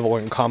gravel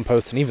and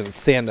compost and even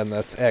sand in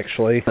this,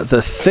 actually.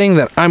 The thing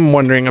that I'm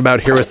wondering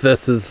about here with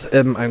this is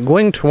I'm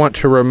going to want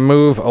to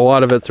remove a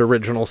lot of its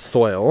original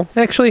soil.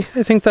 Actually,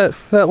 I think that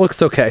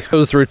looks okay.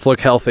 Those roots look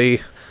healthy.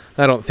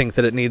 I don't think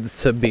that it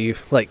needs to be,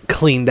 like,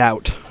 cleaned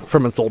out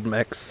from its old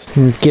mix.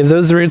 Give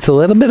those roots a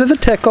little bit of a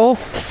tickle.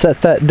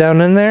 Set that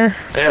down in there.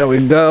 There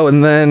we go.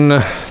 And then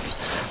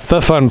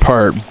the fun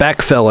part,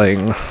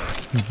 backfilling.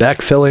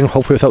 Backfilling,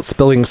 hopefully without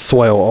spilling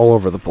soil all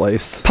over the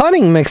place.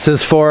 Potting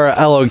mixes for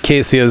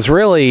Alocasias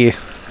really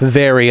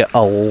vary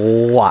a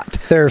lot.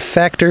 There are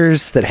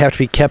factors that have to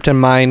be kept in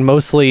mind.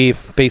 Mostly,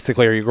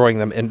 basically, are you growing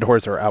them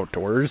indoors or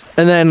outdoors?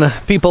 And then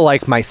people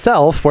like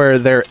myself, where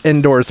they're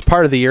indoors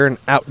part of the year and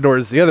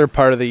outdoors the other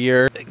part of the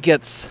year, it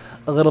gets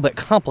a little bit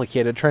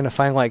complicated trying to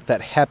find like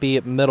that happy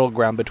middle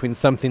ground between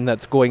something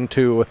that's going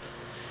to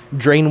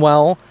drain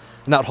well,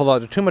 not hold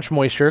on to too much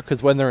moisture,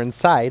 because when they're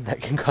inside, that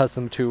can cause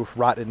them to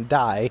rot and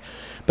die.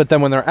 But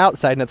then when they're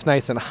outside and it's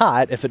nice and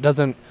hot, if it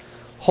doesn't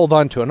hold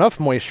on to enough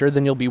moisture,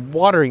 then you'll be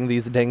watering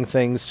these dang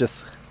things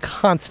just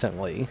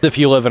constantly. If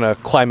you live in a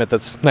climate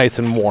that's nice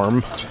and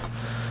warm.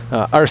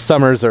 Our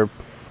summers are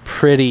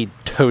pretty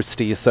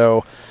toasty,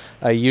 so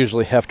I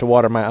usually have to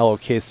water my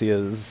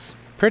Alocasias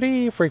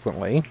pretty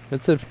frequently.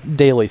 It's a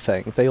daily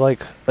thing. They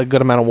like a good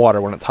amount of water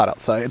when it's hot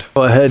outside.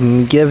 Go ahead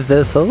and give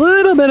this a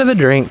little bit of a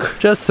drink,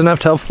 just enough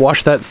to help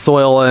wash that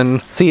soil in.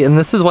 See, and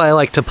this is why I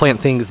like to plant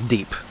things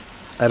deep.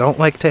 I don't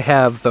like to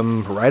have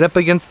them right up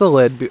against the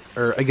lid,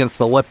 or against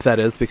the lip, that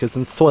is, because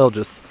then soil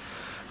just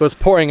goes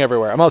pouring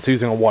everywhere. I'm also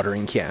using a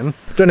watering can.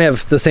 Don't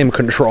have the same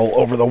control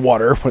over the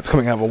water when it's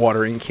coming out of a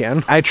watering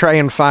can. I try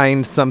and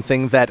find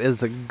something that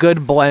is a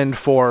good blend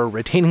for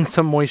retaining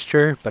some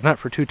moisture, but not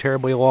for too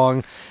terribly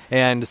long,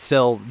 and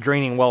still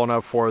draining well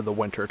enough for the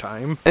winter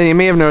time. And you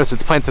may have noticed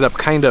it's planted up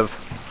kind of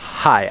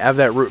high. I have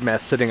that root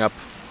mass sitting up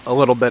a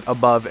little bit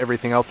above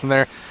everything else in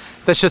there.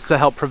 That's just to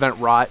help prevent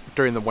rot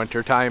during the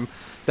winter time.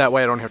 That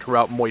way I don't have to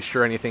route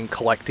moisture or anything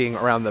collecting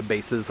around the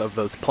bases of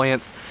those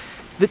plants.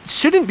 That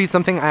shouldn't be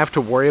something I have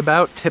to worry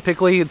about.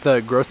 Typically, the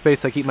grow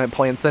space I keep my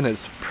plants in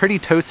is pretty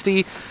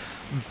toasty,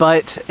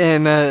 but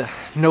in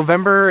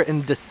November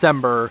and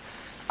December,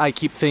 I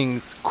keep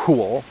things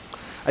cool.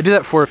 I do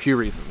that for a few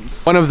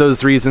reasons. One of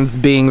those reasons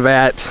being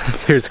that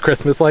there's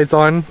Christmas lights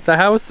on the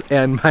house,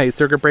 and my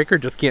circuit breaker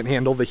just can't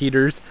handle the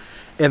heaters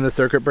and the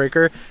circuit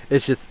breaker.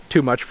 It's just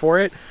too much for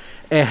it.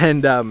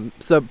 And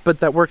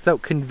but that works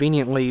out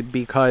conveniently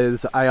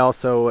because I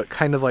also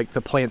kind of like the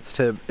plants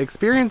to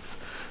experience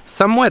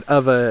somewhat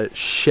of a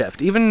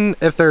shift. Even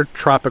if they're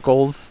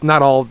tropicals,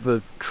 not all of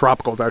the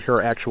tropicals out here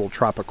are actual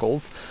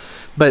tropicals,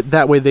 but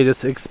that way they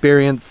just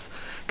experience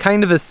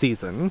kind of a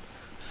season,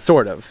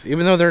 sort of.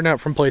 Even though they're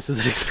not from places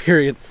that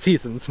experience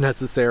seasons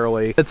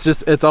necessarily,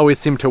 it's always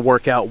seemed to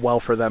work out well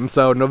for them.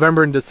 So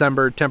November and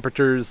December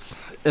temperatures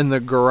in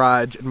the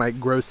garage in my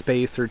grow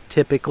space are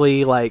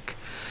typically like,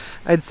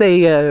 I'd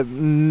say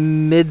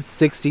mid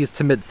 60s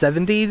to mid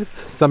 70s.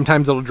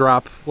 Sometimes it'll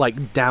drop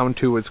like down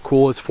to as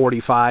cool as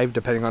 45,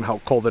 depending on how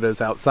cold it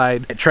is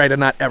outside. I try to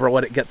not ever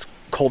let it get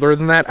colder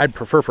than that. I'd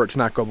prefer for it to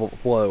not go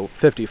below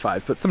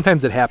 55, but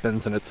sometimes it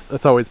happens, and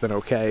it's always been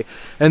okay.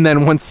 And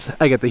then once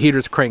I get the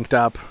heaters cranked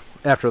up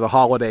after the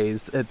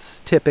holidays,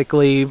 it's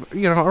typically,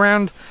 you know,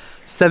 around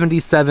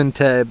 77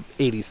 to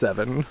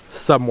 87,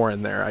 somewhere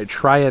in there. I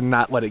try and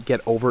not let it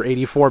get over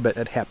 84, but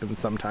it happens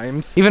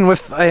sometimes. Even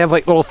with, I have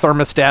like little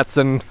thermostats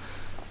and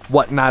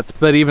whatnots,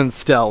 but even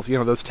still, you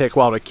know, those take a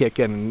while to kick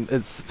in.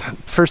 It's,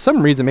 for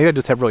some reason, maybe I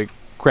just have really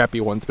crappy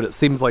ones, but it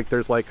seems like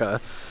there's like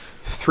a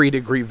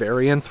 3-degree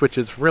variance, which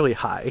is really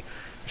high.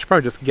 I should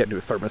probably just get new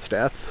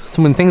thermostats.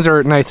 So when things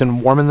are nice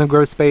and warm in the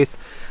grow space,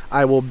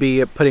 I will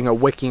be putting a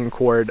wicking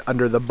cord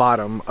under the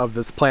bottom of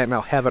this plant, and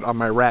I'll have it on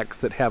my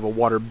racks that have a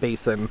water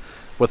basin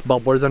with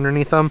bubblers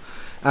underneath them.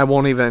 I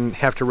won't even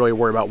have to really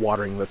worry about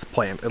watering this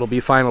plant. It'll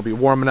be fine. It'll be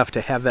warm enough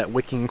to have that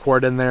wicking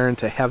cord in there and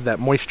to have that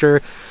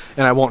moisture,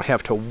 and I won't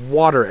have to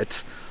water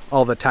it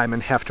all the time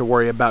and have to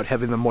worry about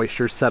having the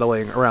moisture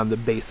settling around the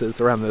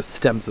bases, around the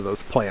stems of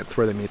those plants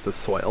where they meet the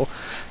soil.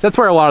 That's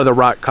where a lot of the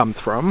rot comes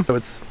from. So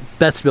it's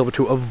best to be able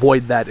to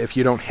avoid that if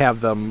you don't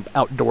have them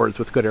outdoors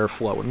with good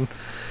airflow and,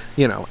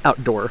 you know,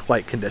 outdoor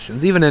light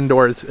conditions. Even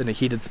indoors in a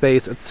heated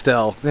space, it's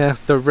still,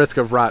 the risk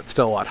of rot's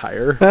still a lot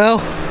higher. Well,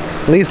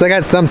 at least I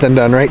got something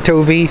done, right,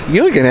 Toby?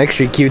 You're looking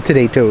extra cute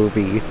today,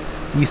 Toby.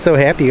 You so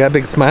happy, you got a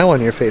big smile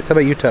on your face. How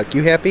about you, Tuck?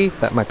 You happy?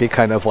 That might be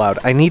kind of loud.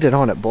 I need it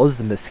on, it blows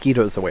the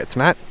mosquitoes away. It's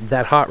not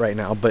that hot right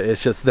now, but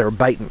it's just they're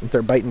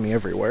biting me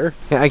everywhere.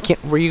 Yeah, I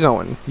can't, where you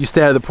going? You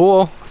stay out of the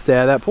pool, stay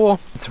out of that pool.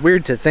 It's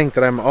weird to think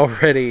that I'm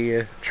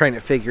already trying to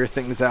figure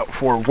things out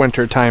for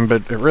winter time,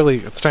 but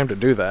it's time to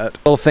do that.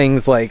 Little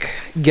things like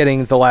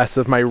getting the last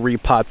of my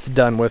repots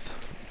done with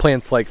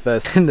plants like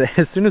this. And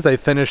as soon as I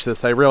finish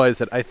this, I realize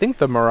that I think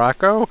the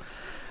Morocco,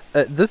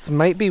 this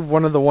might be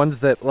one of the ones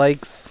that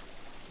likes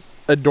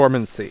a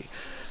dormancy.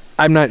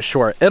 I'm not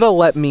sure. It'll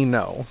let me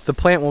know. The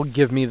plant will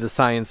give me the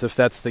signs if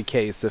that's the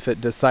case, if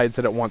it decides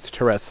that it wants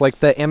to rest. Like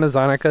the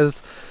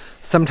Amazonicas,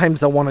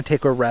 sometimes they'll want to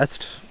take a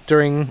rest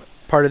during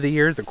part of the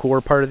year, the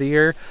cooler part of the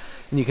year,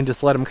 and you can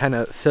just let them kind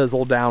of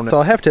fizzle down. So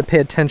I'll have to pay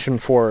attention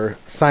for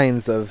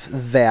signs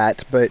of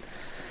that, but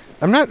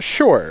I'm not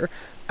sure.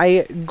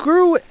 I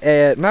grew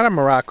not a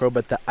Morocco,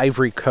 but the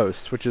Ivory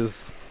Coast, which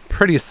is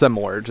pretty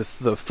similar,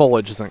 just the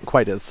foliage isn't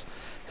quite as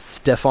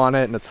stiff on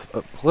it and it's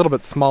a little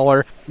bit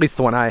smaller. At least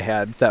the one I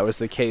had, that was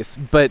the case.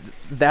 But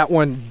that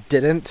one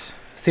didn't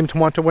seem to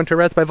want to winter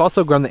rest. But I've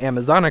also grown the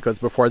Amazonicas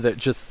before that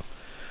just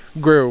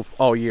grew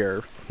all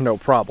year, no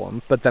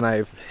problem. But then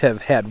I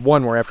have had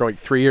one where after like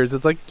 3 years,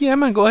 it's like, yeah, I'm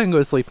gonna go ahead and go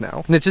to sleep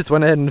now. And it just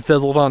went ahead and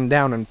fizzled on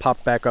down and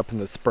popped back up in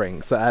the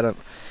spring. So I don't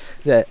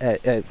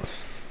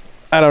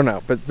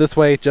know. But this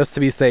way, just to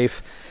be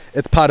safe,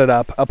 it's potted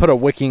up. I'll put a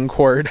wicking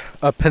cord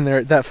up in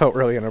there. That felt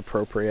really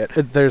inappropriate.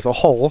 There's a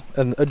hole,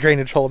 a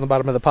drainage hole in the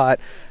bottom of the pot.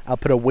 I'll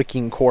put a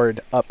wicking cord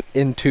up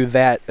into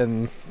that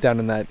and down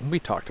in that. We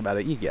talked about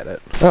it. You get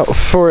it. Oh,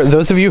 for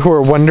those of you who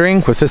are wondering,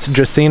 with this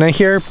Dracaena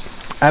here,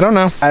 I don't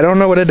know. I don't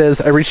know what it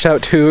is. I reached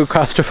out to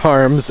Costa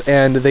Farms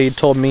and they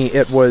told me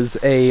it was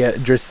a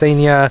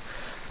Dracaena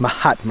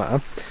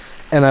Mahatma.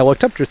 And I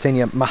looked up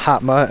Dracaena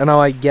Mahatma and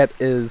all I get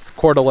is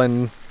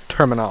Cordylan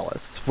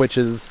terminalis, which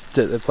is,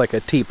 it's like a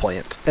tea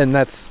plant. And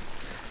that's,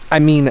 I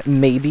mean,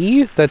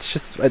 maybe that's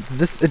just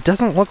this, it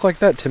doesn't look like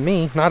that to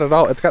me, not at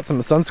all. It's got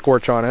some sun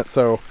scorch on it,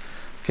 so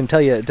I can tell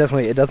you it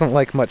doesn't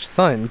like much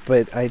sun,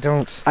 but I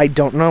don't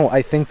know.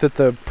 I think that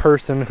the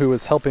person who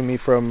was helping me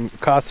from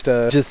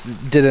Costa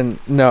just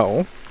didn't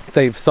know.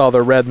 They saw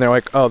the red and they're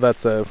like, oh,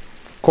 that's a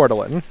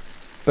Cordylan.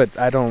 But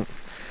I don't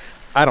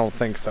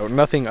think so.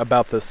 Nothing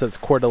about this says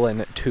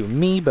Cordylan to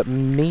me, but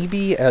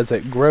maybe as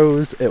it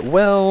grows, it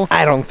will.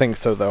 I don't think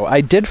so, though. I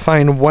did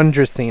find one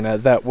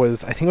Dracaena that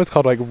was, I think it was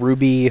called like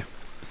Ruby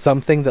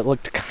something, that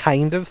looked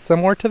kind of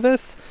similar to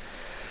this,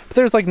 but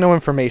there's like no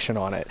information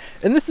on it.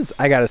 And this is,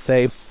 I gotta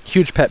say,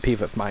 huge pet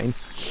peeve of mine.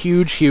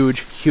 Huge,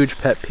 huge, huge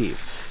pet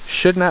peeve.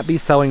 Should not be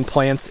selling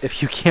plants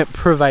if you can't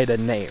provide a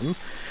name.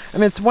 I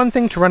mean, it's one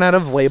thing to run out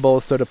of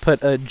labels, so to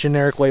put a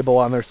generic label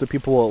on there so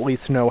people will at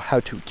least know how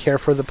to care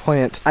for the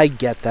plant. I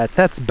get that.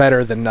 That's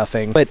better than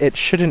nothing. But it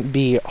shouldn't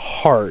be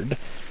hard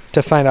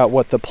to find out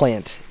what the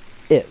plant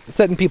is.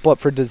 Setting people up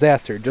for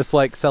disaster, just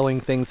like selling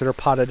things that are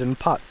potted in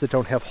pots that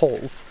don't have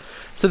holes.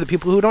 So that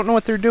people who don't know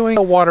what they're doing,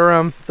 they'll water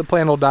them, the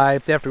plant will die,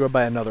 they have to go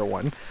buy another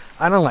one.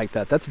 I don't like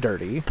that. That's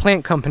dirty.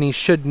 Plant companies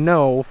should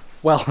know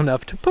well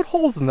enough to put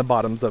holes in the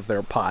bottoms of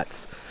their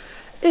pots.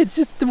 It's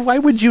just, why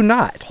would you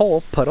not?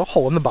 Put a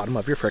hole in the bottom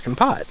of your frickin'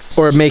 pots.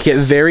 Or make it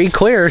very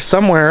clear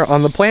somewhere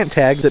on the plant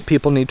tag that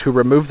people need to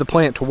remove the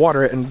plant to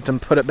water it and then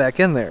put it back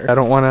in there. I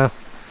don't want to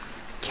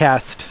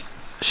cast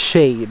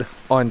shade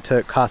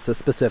onto Costa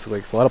specifically,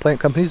 because a lot of plant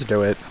companies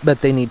do it,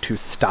 but they need to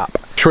stop.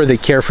 I'm sure they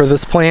care for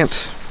this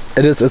plant.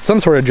 It's some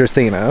sort of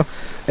Dracaena,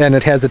 and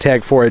it has a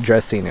tag for a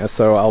Dracaena,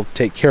 so I'll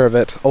take care of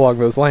it along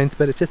those lines,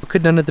 but it just,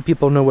 could none of the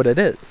people know what it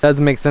is?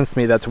 Doesn't make sense to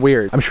me. That's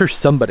weird. I'm sure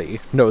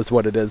somebody knows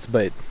what it is,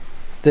 but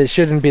it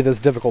shouldn't be this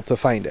difficult to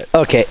find it.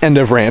 Okay, end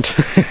of rant.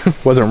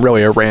 Wasn't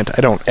really a rant.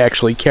 I don't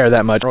actually care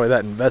that much. I'm really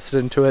that invested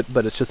into it,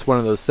 but it's just one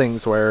of those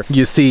things where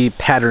you see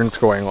patterns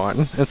going on,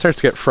 and it starts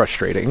to get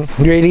frustrating.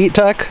 You ready to eat,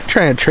 Tuck?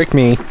 Trying to trick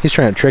me. He's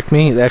trying to trick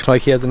me. He's acting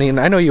like he hasn't eaten.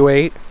 I know you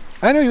ate.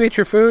 I know you ate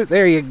your food.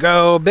 There you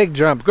go. Big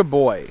jump. Good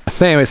boy.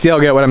 Anyways, y'all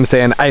get what I'm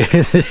saying.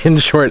 In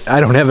short, I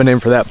don't have a name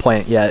for that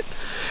plant yet.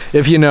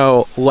 If you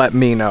know, let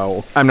me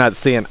know. I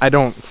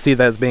don't see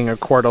that as being a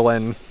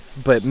Cordylan,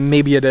 but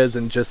maybe it is,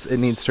 and just it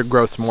needs to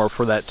grow some more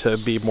for that to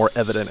be more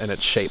evident in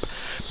its shape.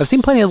 I've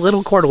seen plenty of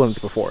little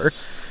Cordylans before.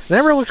 They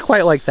never looked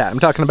quite like that. I'm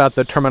talking about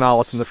the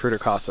terminalis and the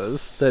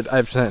frutacasas that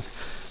I've seen.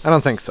 I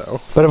don't think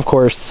so. But of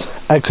course,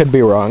 I could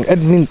be wrong. I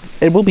mean,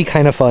 it will be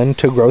kind of fun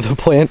to grow the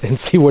plant and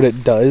see what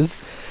it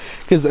does.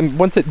 Because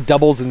once it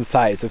doubles in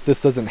size, if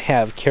this doesn't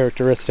have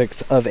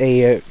characteristics of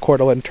a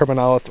Cordylan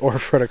terminalis or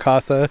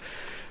frutacasa,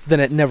 then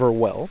it never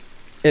will.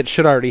 It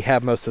should already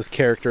have most of those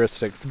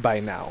characteristics by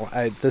now.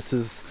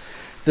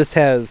 This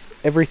has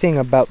everything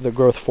about the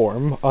growth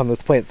form on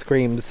this plant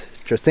screams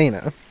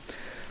Dracaena.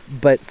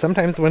 but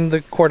sometimes when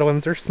the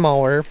cordyceps are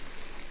smaller,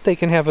 they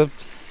can have a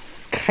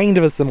kind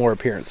of a similar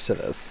appearance to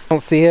this.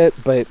 Don't see it,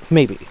 but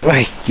maybe.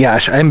 My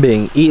gosh, I'm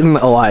being eaten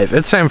alive.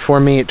 It's time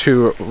for me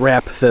to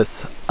wrap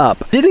this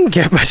up. Didn't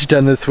get much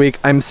done this week.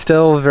 I'm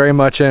still very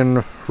much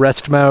in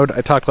rest mode.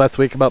 I talked last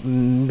week about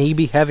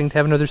maybe having to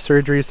have another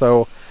surgery,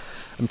 so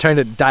I'm trying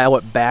to dial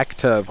it back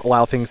to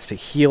allow things to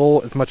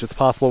heal as much as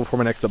possible before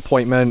my next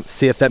appointment.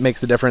 See if that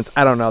makes a difference.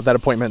 I don't know. That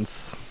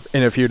appointment's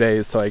in a few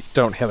days, so I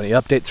don't have any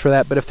updates for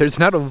that. But if there's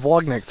not a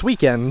vlog next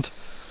weekend,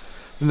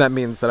 then that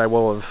means that I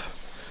will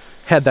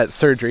have had that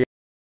surgery.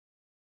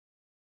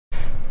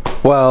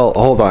 Well,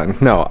 hold on.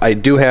 No, I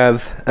do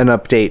have an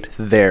update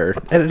there.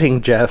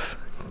 Editing Jeff,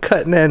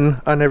 cutting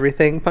in on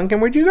everything. Pumpkin,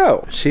 where'd you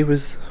go? She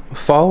was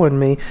following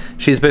me.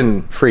 She's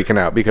been freaking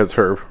out because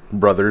her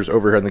brother's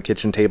over here on the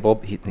kitchen table.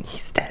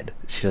 He's dead.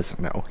 She doesn't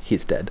know.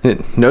 He's dead.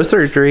 No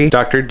surgery.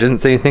 Doctor didn't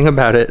say anything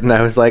about it, and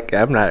I was like,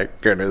 I'm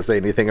not gonna say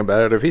anything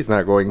about it if he's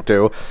not going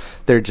to.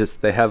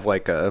 They have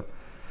like a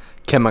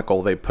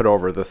chemical they put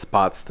over the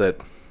spots that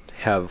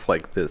have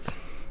like this.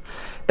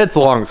 It's a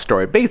long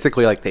story.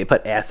 Basically, like, they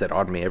put acid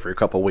on me every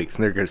couple weeks,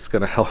 and they're just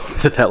gonna help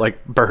that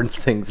like burns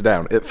things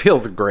down. It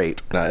feels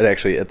great.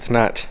 It's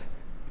not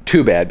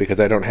too bad because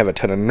I don't have a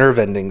ton of nerve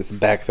endings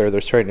back there.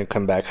 They're starting to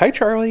come back. Hi,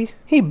 Charlie.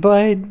 Hey,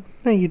 bud.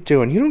 How you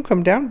doing? You don't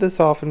come down this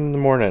often in the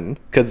morning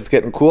because it's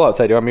getting cool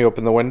outside. Do you want me to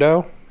open the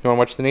window? You want to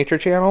watch the Nature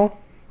Channel?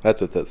 That's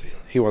what this.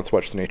 He wants to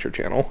watch the Nature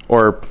Channel.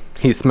 Or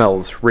he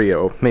smells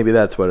Rio. Maybe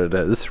that's what it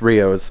is.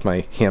 Rio is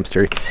my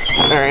hamster.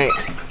 All right.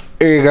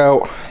 Here you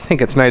go. I think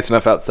it's nice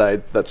enough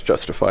outside. That's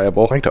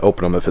justifiable. I like to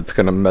open them if it's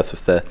gonna mess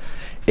with the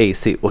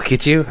AC. Look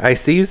at you. I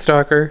see you,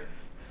 stalker.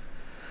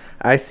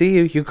 I see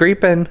you. You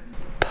creeping.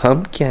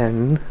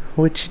 Pumpkin.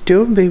 What you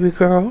doing, baby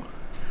girl?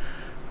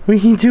 What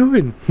are you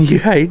doing?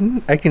 You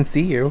hiding? I can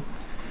see you.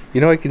 You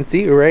know I can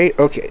see you, right?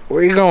 Okay,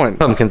 where are you going?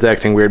 Pumpkin's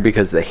acting weird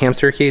because the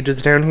hamster cage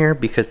is down here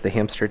because the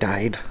hamster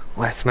died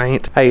last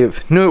night. I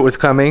knew it was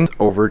coming.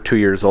 Over 2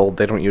 years old.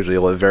 They don't usually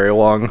live very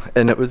long,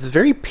 and it was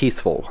very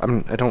peaceful.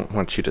 I don't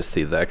want you to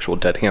see the actual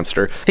dead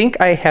hamster. I think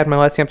I had my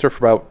last hamster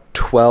for about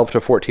 12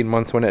 to 14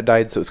 months when it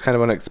died, so it was kind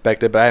of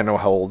unexpected, but I didn't know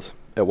how old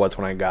it was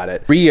when I got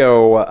it.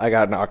 Rio, I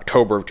got in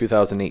October of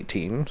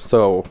 2018,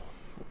 so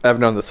I've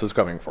known this was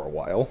coming for a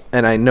while.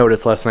 And I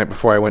noticed last night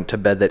before I went to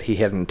bed that he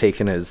hadn't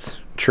taken his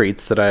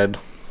treats that I had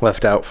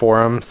left out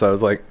for him, so I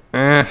was like,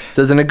 this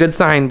isn't a good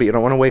sign, but you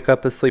don't want to wake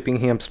up a sleeping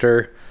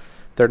hamster.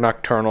 They're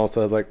nocturnal, so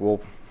I was like,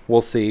 well,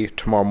 we'll see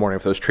tomorrow morning.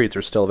 If those treats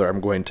are still there,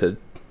 I'm going to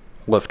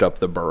lift up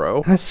the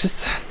burrow. That's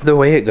just the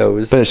way it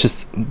goes. But it's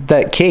just,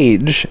 that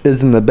cage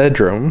is in the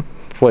bedroom,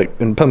 like,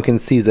 and Pumpkin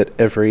sees it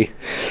every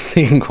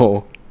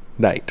single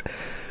night.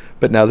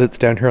 But now that it's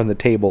down here on the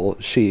table,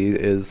 she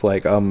is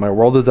like, my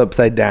world is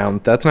upside down.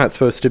 That's not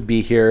supposed to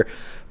be here.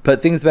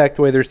 Put things back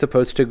the way they're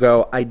supposed to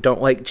go. I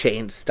don't like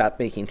change. Stop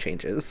making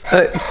changes.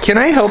 Can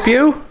I help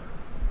you?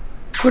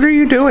 What are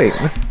you doing?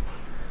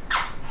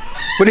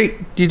 What are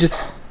you just...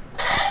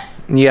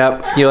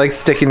 Yep, you like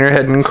sticking your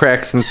head in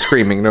cracks and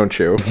screaming, don't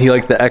you? You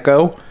like the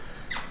echo?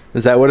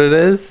 Is that what it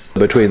is?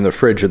 Between the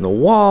fridge and the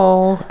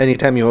wall,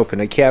 anytime you open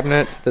a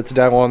cabinet that's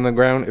down on the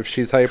ground, if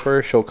she's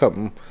hyper, she'll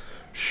come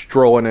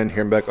strolling in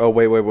here and be like, oh,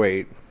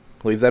 wait.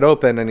 Leave that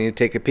open. I need to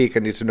take a peek.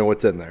 I need to know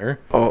what's in there.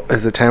 Oh,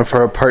 is it time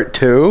for a part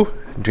 2?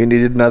 Do you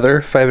need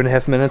another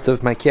 5.5 minutes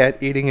of my cat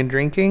eating and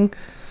drinking?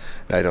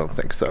 I don't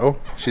think so.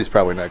 She's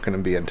probably not going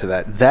to be into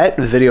that. That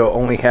video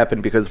only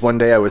happened because one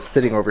day I was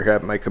sitting over here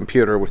at my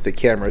computer with the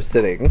camera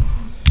sitting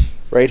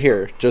right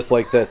here, just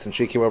like this, and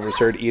she came over and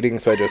started eating,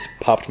 so I just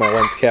popped my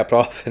lens cap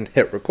off and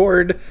hit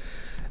record,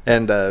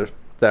 and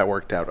that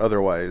worked out.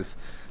 Otherwise,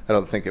 I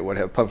don't think it would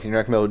have. Pumpkin, you're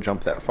not going to be able to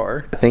jump that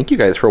far. Thank you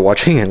guys for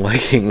watching and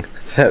liking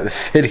that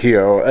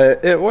video.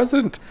 It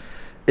wasn't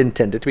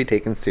intended to be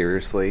taken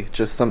seriously,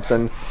 just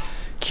something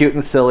cute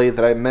and silly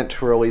that I meant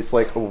to release,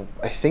 like,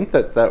 I think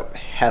that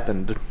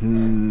happened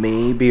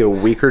maybe a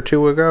week or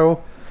two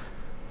ago,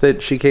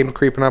 that she came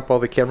creeping up while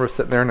the camera was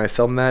sitting there, and I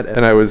filmed that,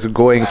 and I was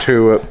going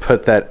to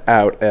put that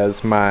out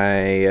as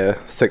my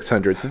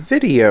 600th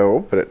video,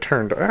 but it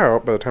turned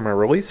out by the time I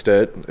released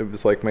it, it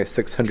was like my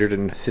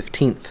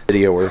 615th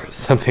video or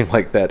something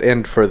like that,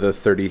 and for the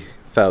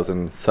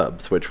 30,000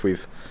 subs, which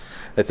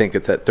I think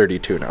it's at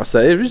 32 now. So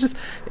it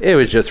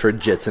was just for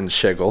jits and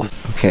shiggles.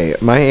 Okay,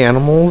 my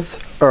animals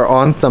are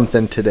on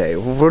something today.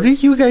 What are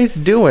you guys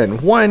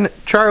doing? One,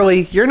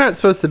 Charlie, you're not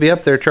supposed to be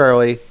up there,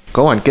 Charlie.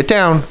 Go on, get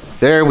down.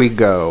 There we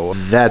go.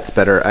 That's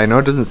better. I know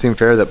it doesn't seem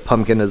fair that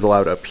Pumpkin is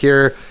allowed up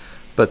here,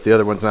 but the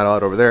other one's not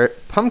allowed over there.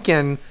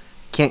 Pumpkin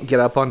can't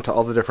get up onto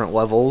all the different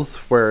levels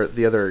where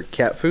the other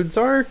cat foods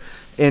are,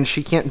 and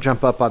she can't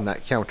jump up on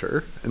that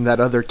counter. And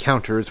that other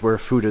counter is where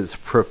food is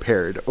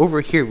prepared.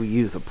 Over here, we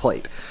use a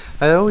plate.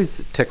 It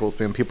always tickles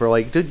me when people are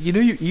like, "Dude, you know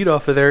you eat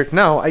off of there?"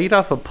 No, I eat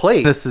off a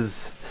plate. This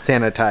is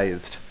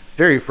sanitized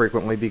very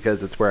frequently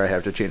because it's where I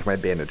have to change my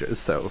bandages.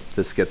 So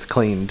this gets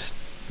cleaned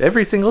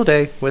every single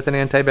day with an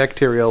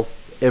antibacterial.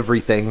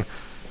 Everything.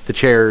 The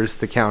chairs,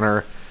 the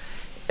counter,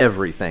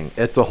 everything.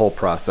 It's a whole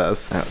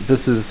process. Now,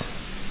 this is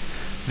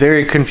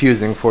Very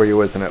confusing for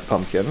you, isn't it,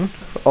 Pumpkin?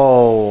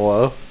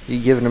 Oh, you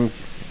giving him...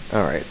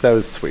 Alright, that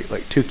was sweet.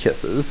 Like 2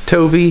 kisses.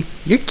 Toby,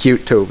 you're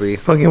cute, Toby.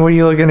 Pumpkin, what are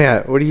you looking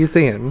at? What are you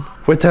seeing?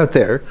 What's out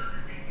there?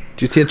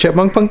 Do you see a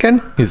chipmunk,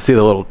 Pumpkin? You see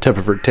the little tip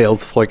of her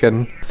tails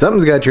flicking.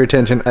 Something's got your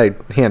attention. I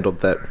handled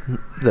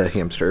the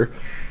hamster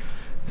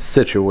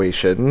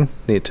situation.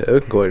 Need to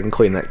go ahead and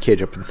clean that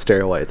cage up and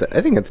sterilize it.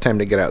 I think it's time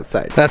to get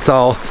outside. That's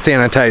all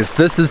sanitized.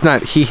 This is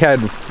not... He had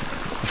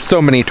so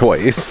many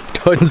toys.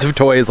 Tons of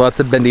toys, lots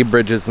of bendy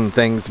bridges and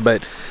things,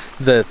 but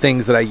the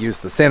things that I use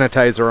the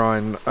sanitizer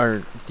on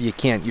are... You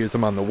can't use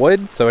them on the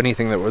wood, so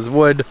anything that was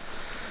wood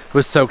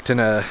was soaked in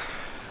a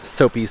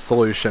soapy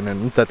solution,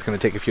 and that's going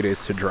to take a few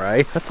days to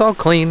dry. That's all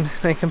clean.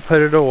 I can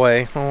put it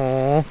away.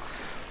 Oh,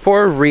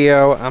 poor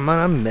Rio. I'm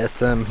gonna miss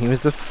him. He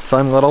was a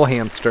fun little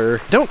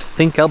hamster. Don't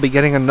think I'll be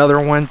getting another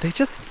one. They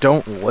just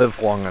don't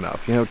live long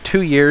enough. You know,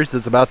 2 years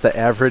is about the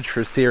average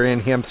for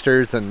Syrian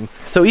hamsters, and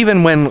so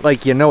even when,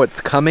 like, you know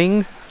it's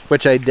coming,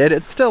 which I did,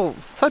 it's still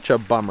such a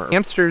bummer.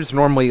 Hamsters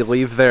normally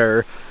leave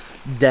their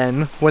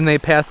den when they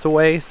pass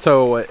away,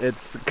 so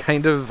it's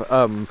kind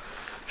of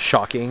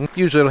shocking.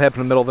 Usually it'll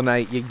happen in the middle of the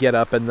night, you get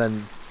up and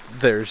then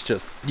there's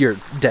just your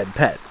dead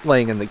pet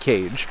laying in the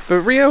cage.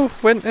 But Rio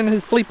went in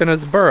his sleep in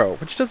his burrow,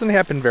 which doesn't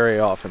happen very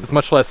often. It's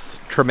much less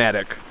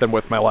traumatic than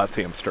with my last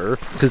hamster.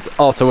 Because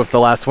also with the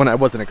last one, I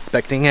wasn't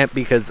expecting it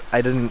because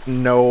I didn't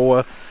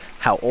know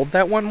how old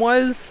that one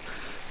was.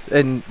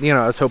 And, you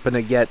know, I was hoping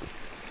to get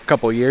a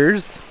couple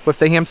years with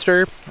the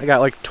hamster. I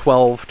got like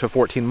 12 to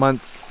 14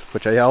 months,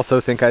 which I also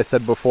think I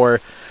said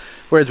before.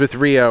 Whereas with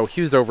Rio,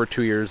 he was over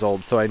 2 years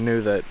old, so I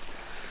knew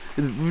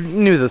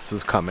this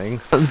was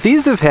coming.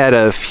 These have had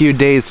a few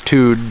days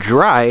to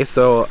dry,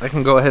 so I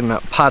can go ahead and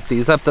pot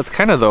these up. That's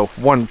kind of the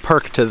one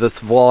perk to this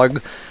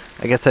vlog.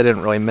 I guess I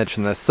didn't really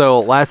mention this. So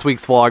last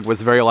week's vlog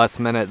was very last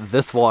minute.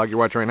 This vlog you're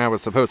watching right now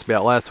was supposed to be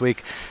out last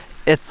week.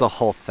 It's a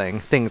whole thing.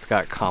 Things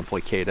got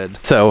complicated.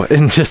 So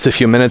in just a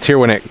few minutes here,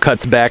 when it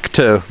cuts back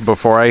to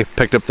before I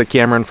picked up the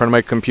camera in front of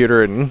my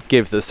computer and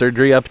gave the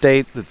surgery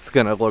update, it's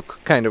gonna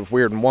look kind of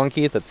weird and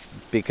wonky. That's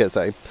because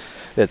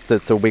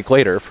it's a week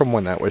later from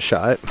when that was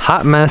shot.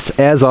 Hot mess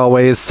as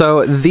always.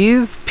 So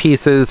these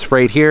pieces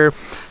right here,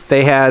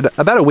 they had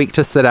about a week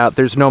to sit out.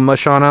 There's no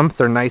mush on them.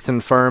 They're nice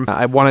and firm.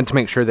 I wanted to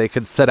make sure they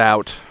could sit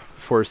out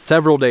for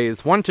several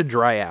days, one to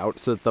dry out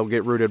so that they'll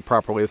get rooted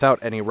properly without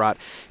any rot,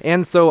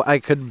 and so I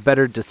could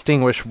better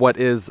distinguish what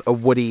is a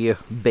woody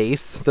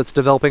base that's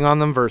developing on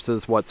them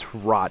versus what's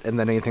rot, and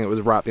then anything that was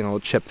rot, you know,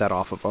 chip that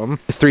off of them.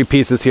 These 3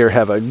 pieces here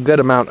have a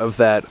good amount of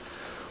that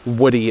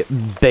woody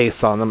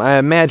base on them. I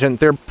imagine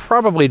they're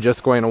probably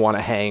just going to want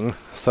to hang,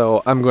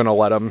 so I'm going to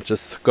let them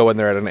just go in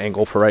there at an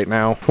angle for right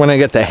now. When I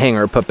get the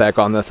hanger put back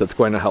on this, it's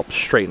going to help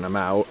straighten them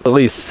out, at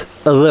least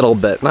a little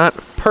bit. Not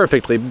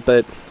perfectly,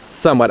 but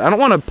somewhat. I don't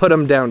want to put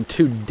them down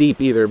too deep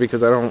either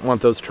because I don't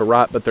want those to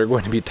rot, but they're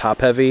going to be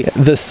top heavy.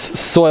 This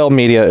soil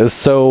media is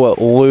so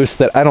loose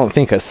that I don't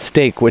think a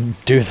stake would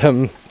do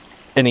them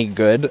any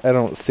good. I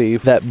don't see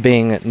that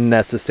being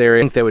necessary.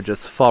 I think they would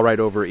just fall right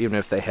over even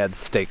if they had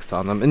stakes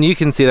on them. And you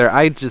can see there,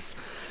 I just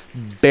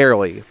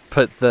barely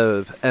put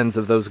the ends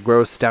of those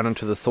growths down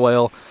into the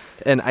soil,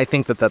 and I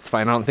think that that's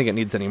fine. I don't think it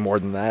needs any more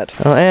than that.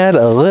 I'll add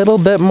a little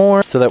bit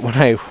more so that when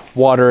I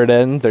water it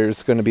in,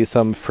 there's going to be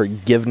some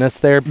forgiveness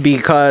there,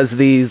 because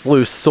these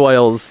loose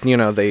soils, you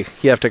know,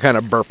 you have to kind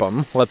of burp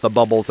them, let the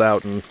bubbles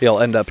out, and you'll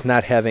end up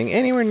not having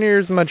anywhere near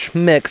as much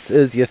mix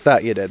as you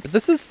thought you did. But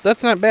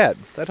that's not bad.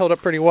 That held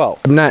up pretty well.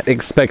 I'm not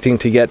expecting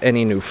to get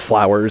any new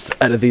flowers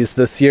out of these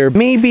this year.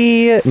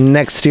 Maybe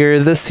next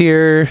year. This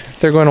year,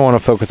 they're going to want to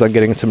focus on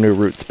getting some new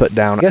roots put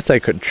down. I guess I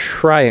could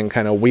try and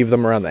kind of weave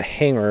them around the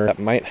hanger. That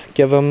might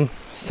give them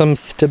some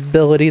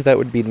stability. That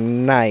would be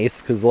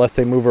nice, because the less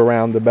they move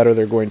around, the better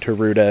they're going to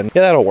root in.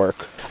 Yeah, that'll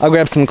work. I'll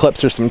grab some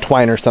clips or some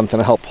twine or something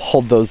to help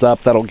hold those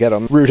up. That'll get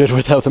them rooted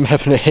without them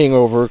having to hang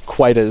over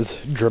quite as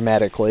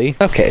dramatically.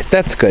 Okay,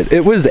 that's good.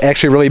 It was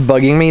actually really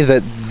bugging me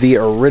that the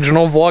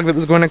original vlog that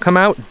was going to come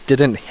out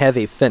didn't have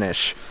a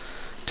finish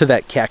to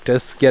that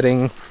cactus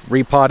getting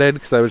repotted,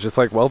 because I was just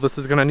like, well, this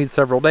is going to need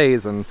several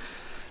days, and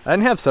I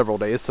didn't have several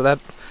days, so that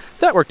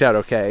worked out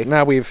okay.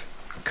 Now we've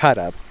caught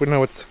up. We know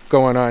what's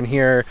going on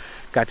here.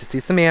 Got to see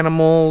some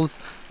animals,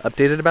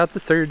 updated about the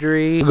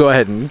surgery. We'll go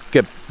ahead and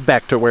get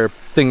back to where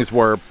things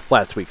were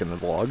last week in the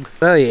vlog.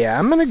 Oh yeah,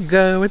 I'm gonna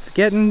go. It's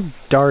getting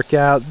dark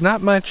out.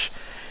 Not much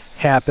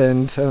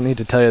happened. I don't need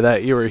to tell you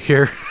that. You were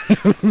here.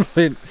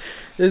 But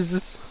it's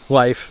just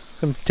life.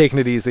 I'm taking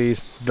it easy,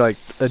 like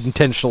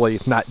intentionally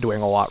not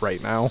doing a lot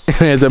right now.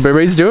 As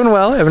everybody's doing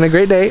well, having a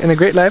great day and a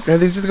great life, and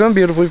everything's just going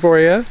beautifully for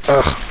you.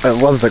 Ugh, I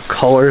love the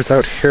colors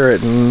out here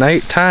at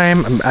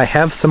nighttime. I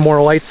have some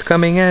more lights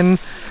coming in,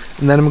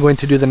 and then I'm going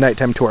to do the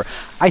nighttime tour.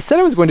 I said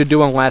I was going to do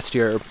one last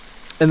year,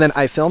 and then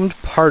I filmed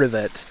part of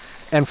it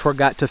and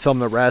forgot to film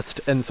the rest,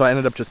 and so I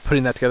ended up just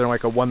putting that together in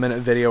like a 1-minute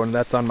video, and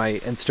that's on my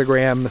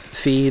Instagram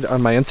feed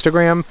on my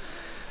Instagram.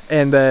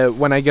 And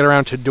when I get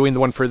around to doing the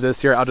one for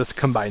this year, I'll just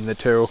combine the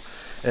two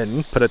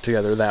and put it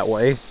together that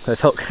way. I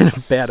felt kind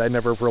of bad I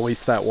never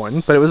released that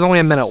one, but it was only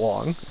a minute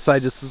long, so I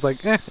just was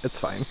like, it's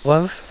fine.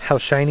 Love how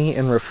shiny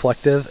and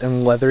reflective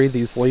and leathery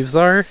these leaves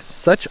are.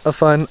 Such a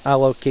fun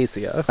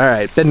Alocasia. All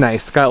right, been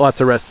nice. Got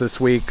lots of rest this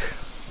week.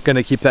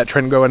 Gonna keep that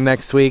trend going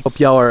next week. Hope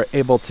y'all are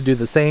able to do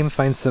the same.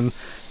 Find some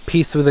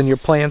peace within your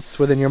plants,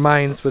 within your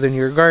minds, within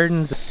your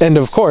gardens. And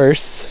of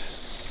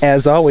course,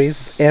 as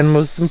always, and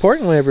most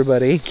importantly,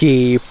 everybody,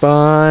 keep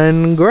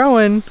on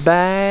growing.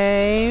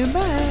 Bye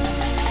bye.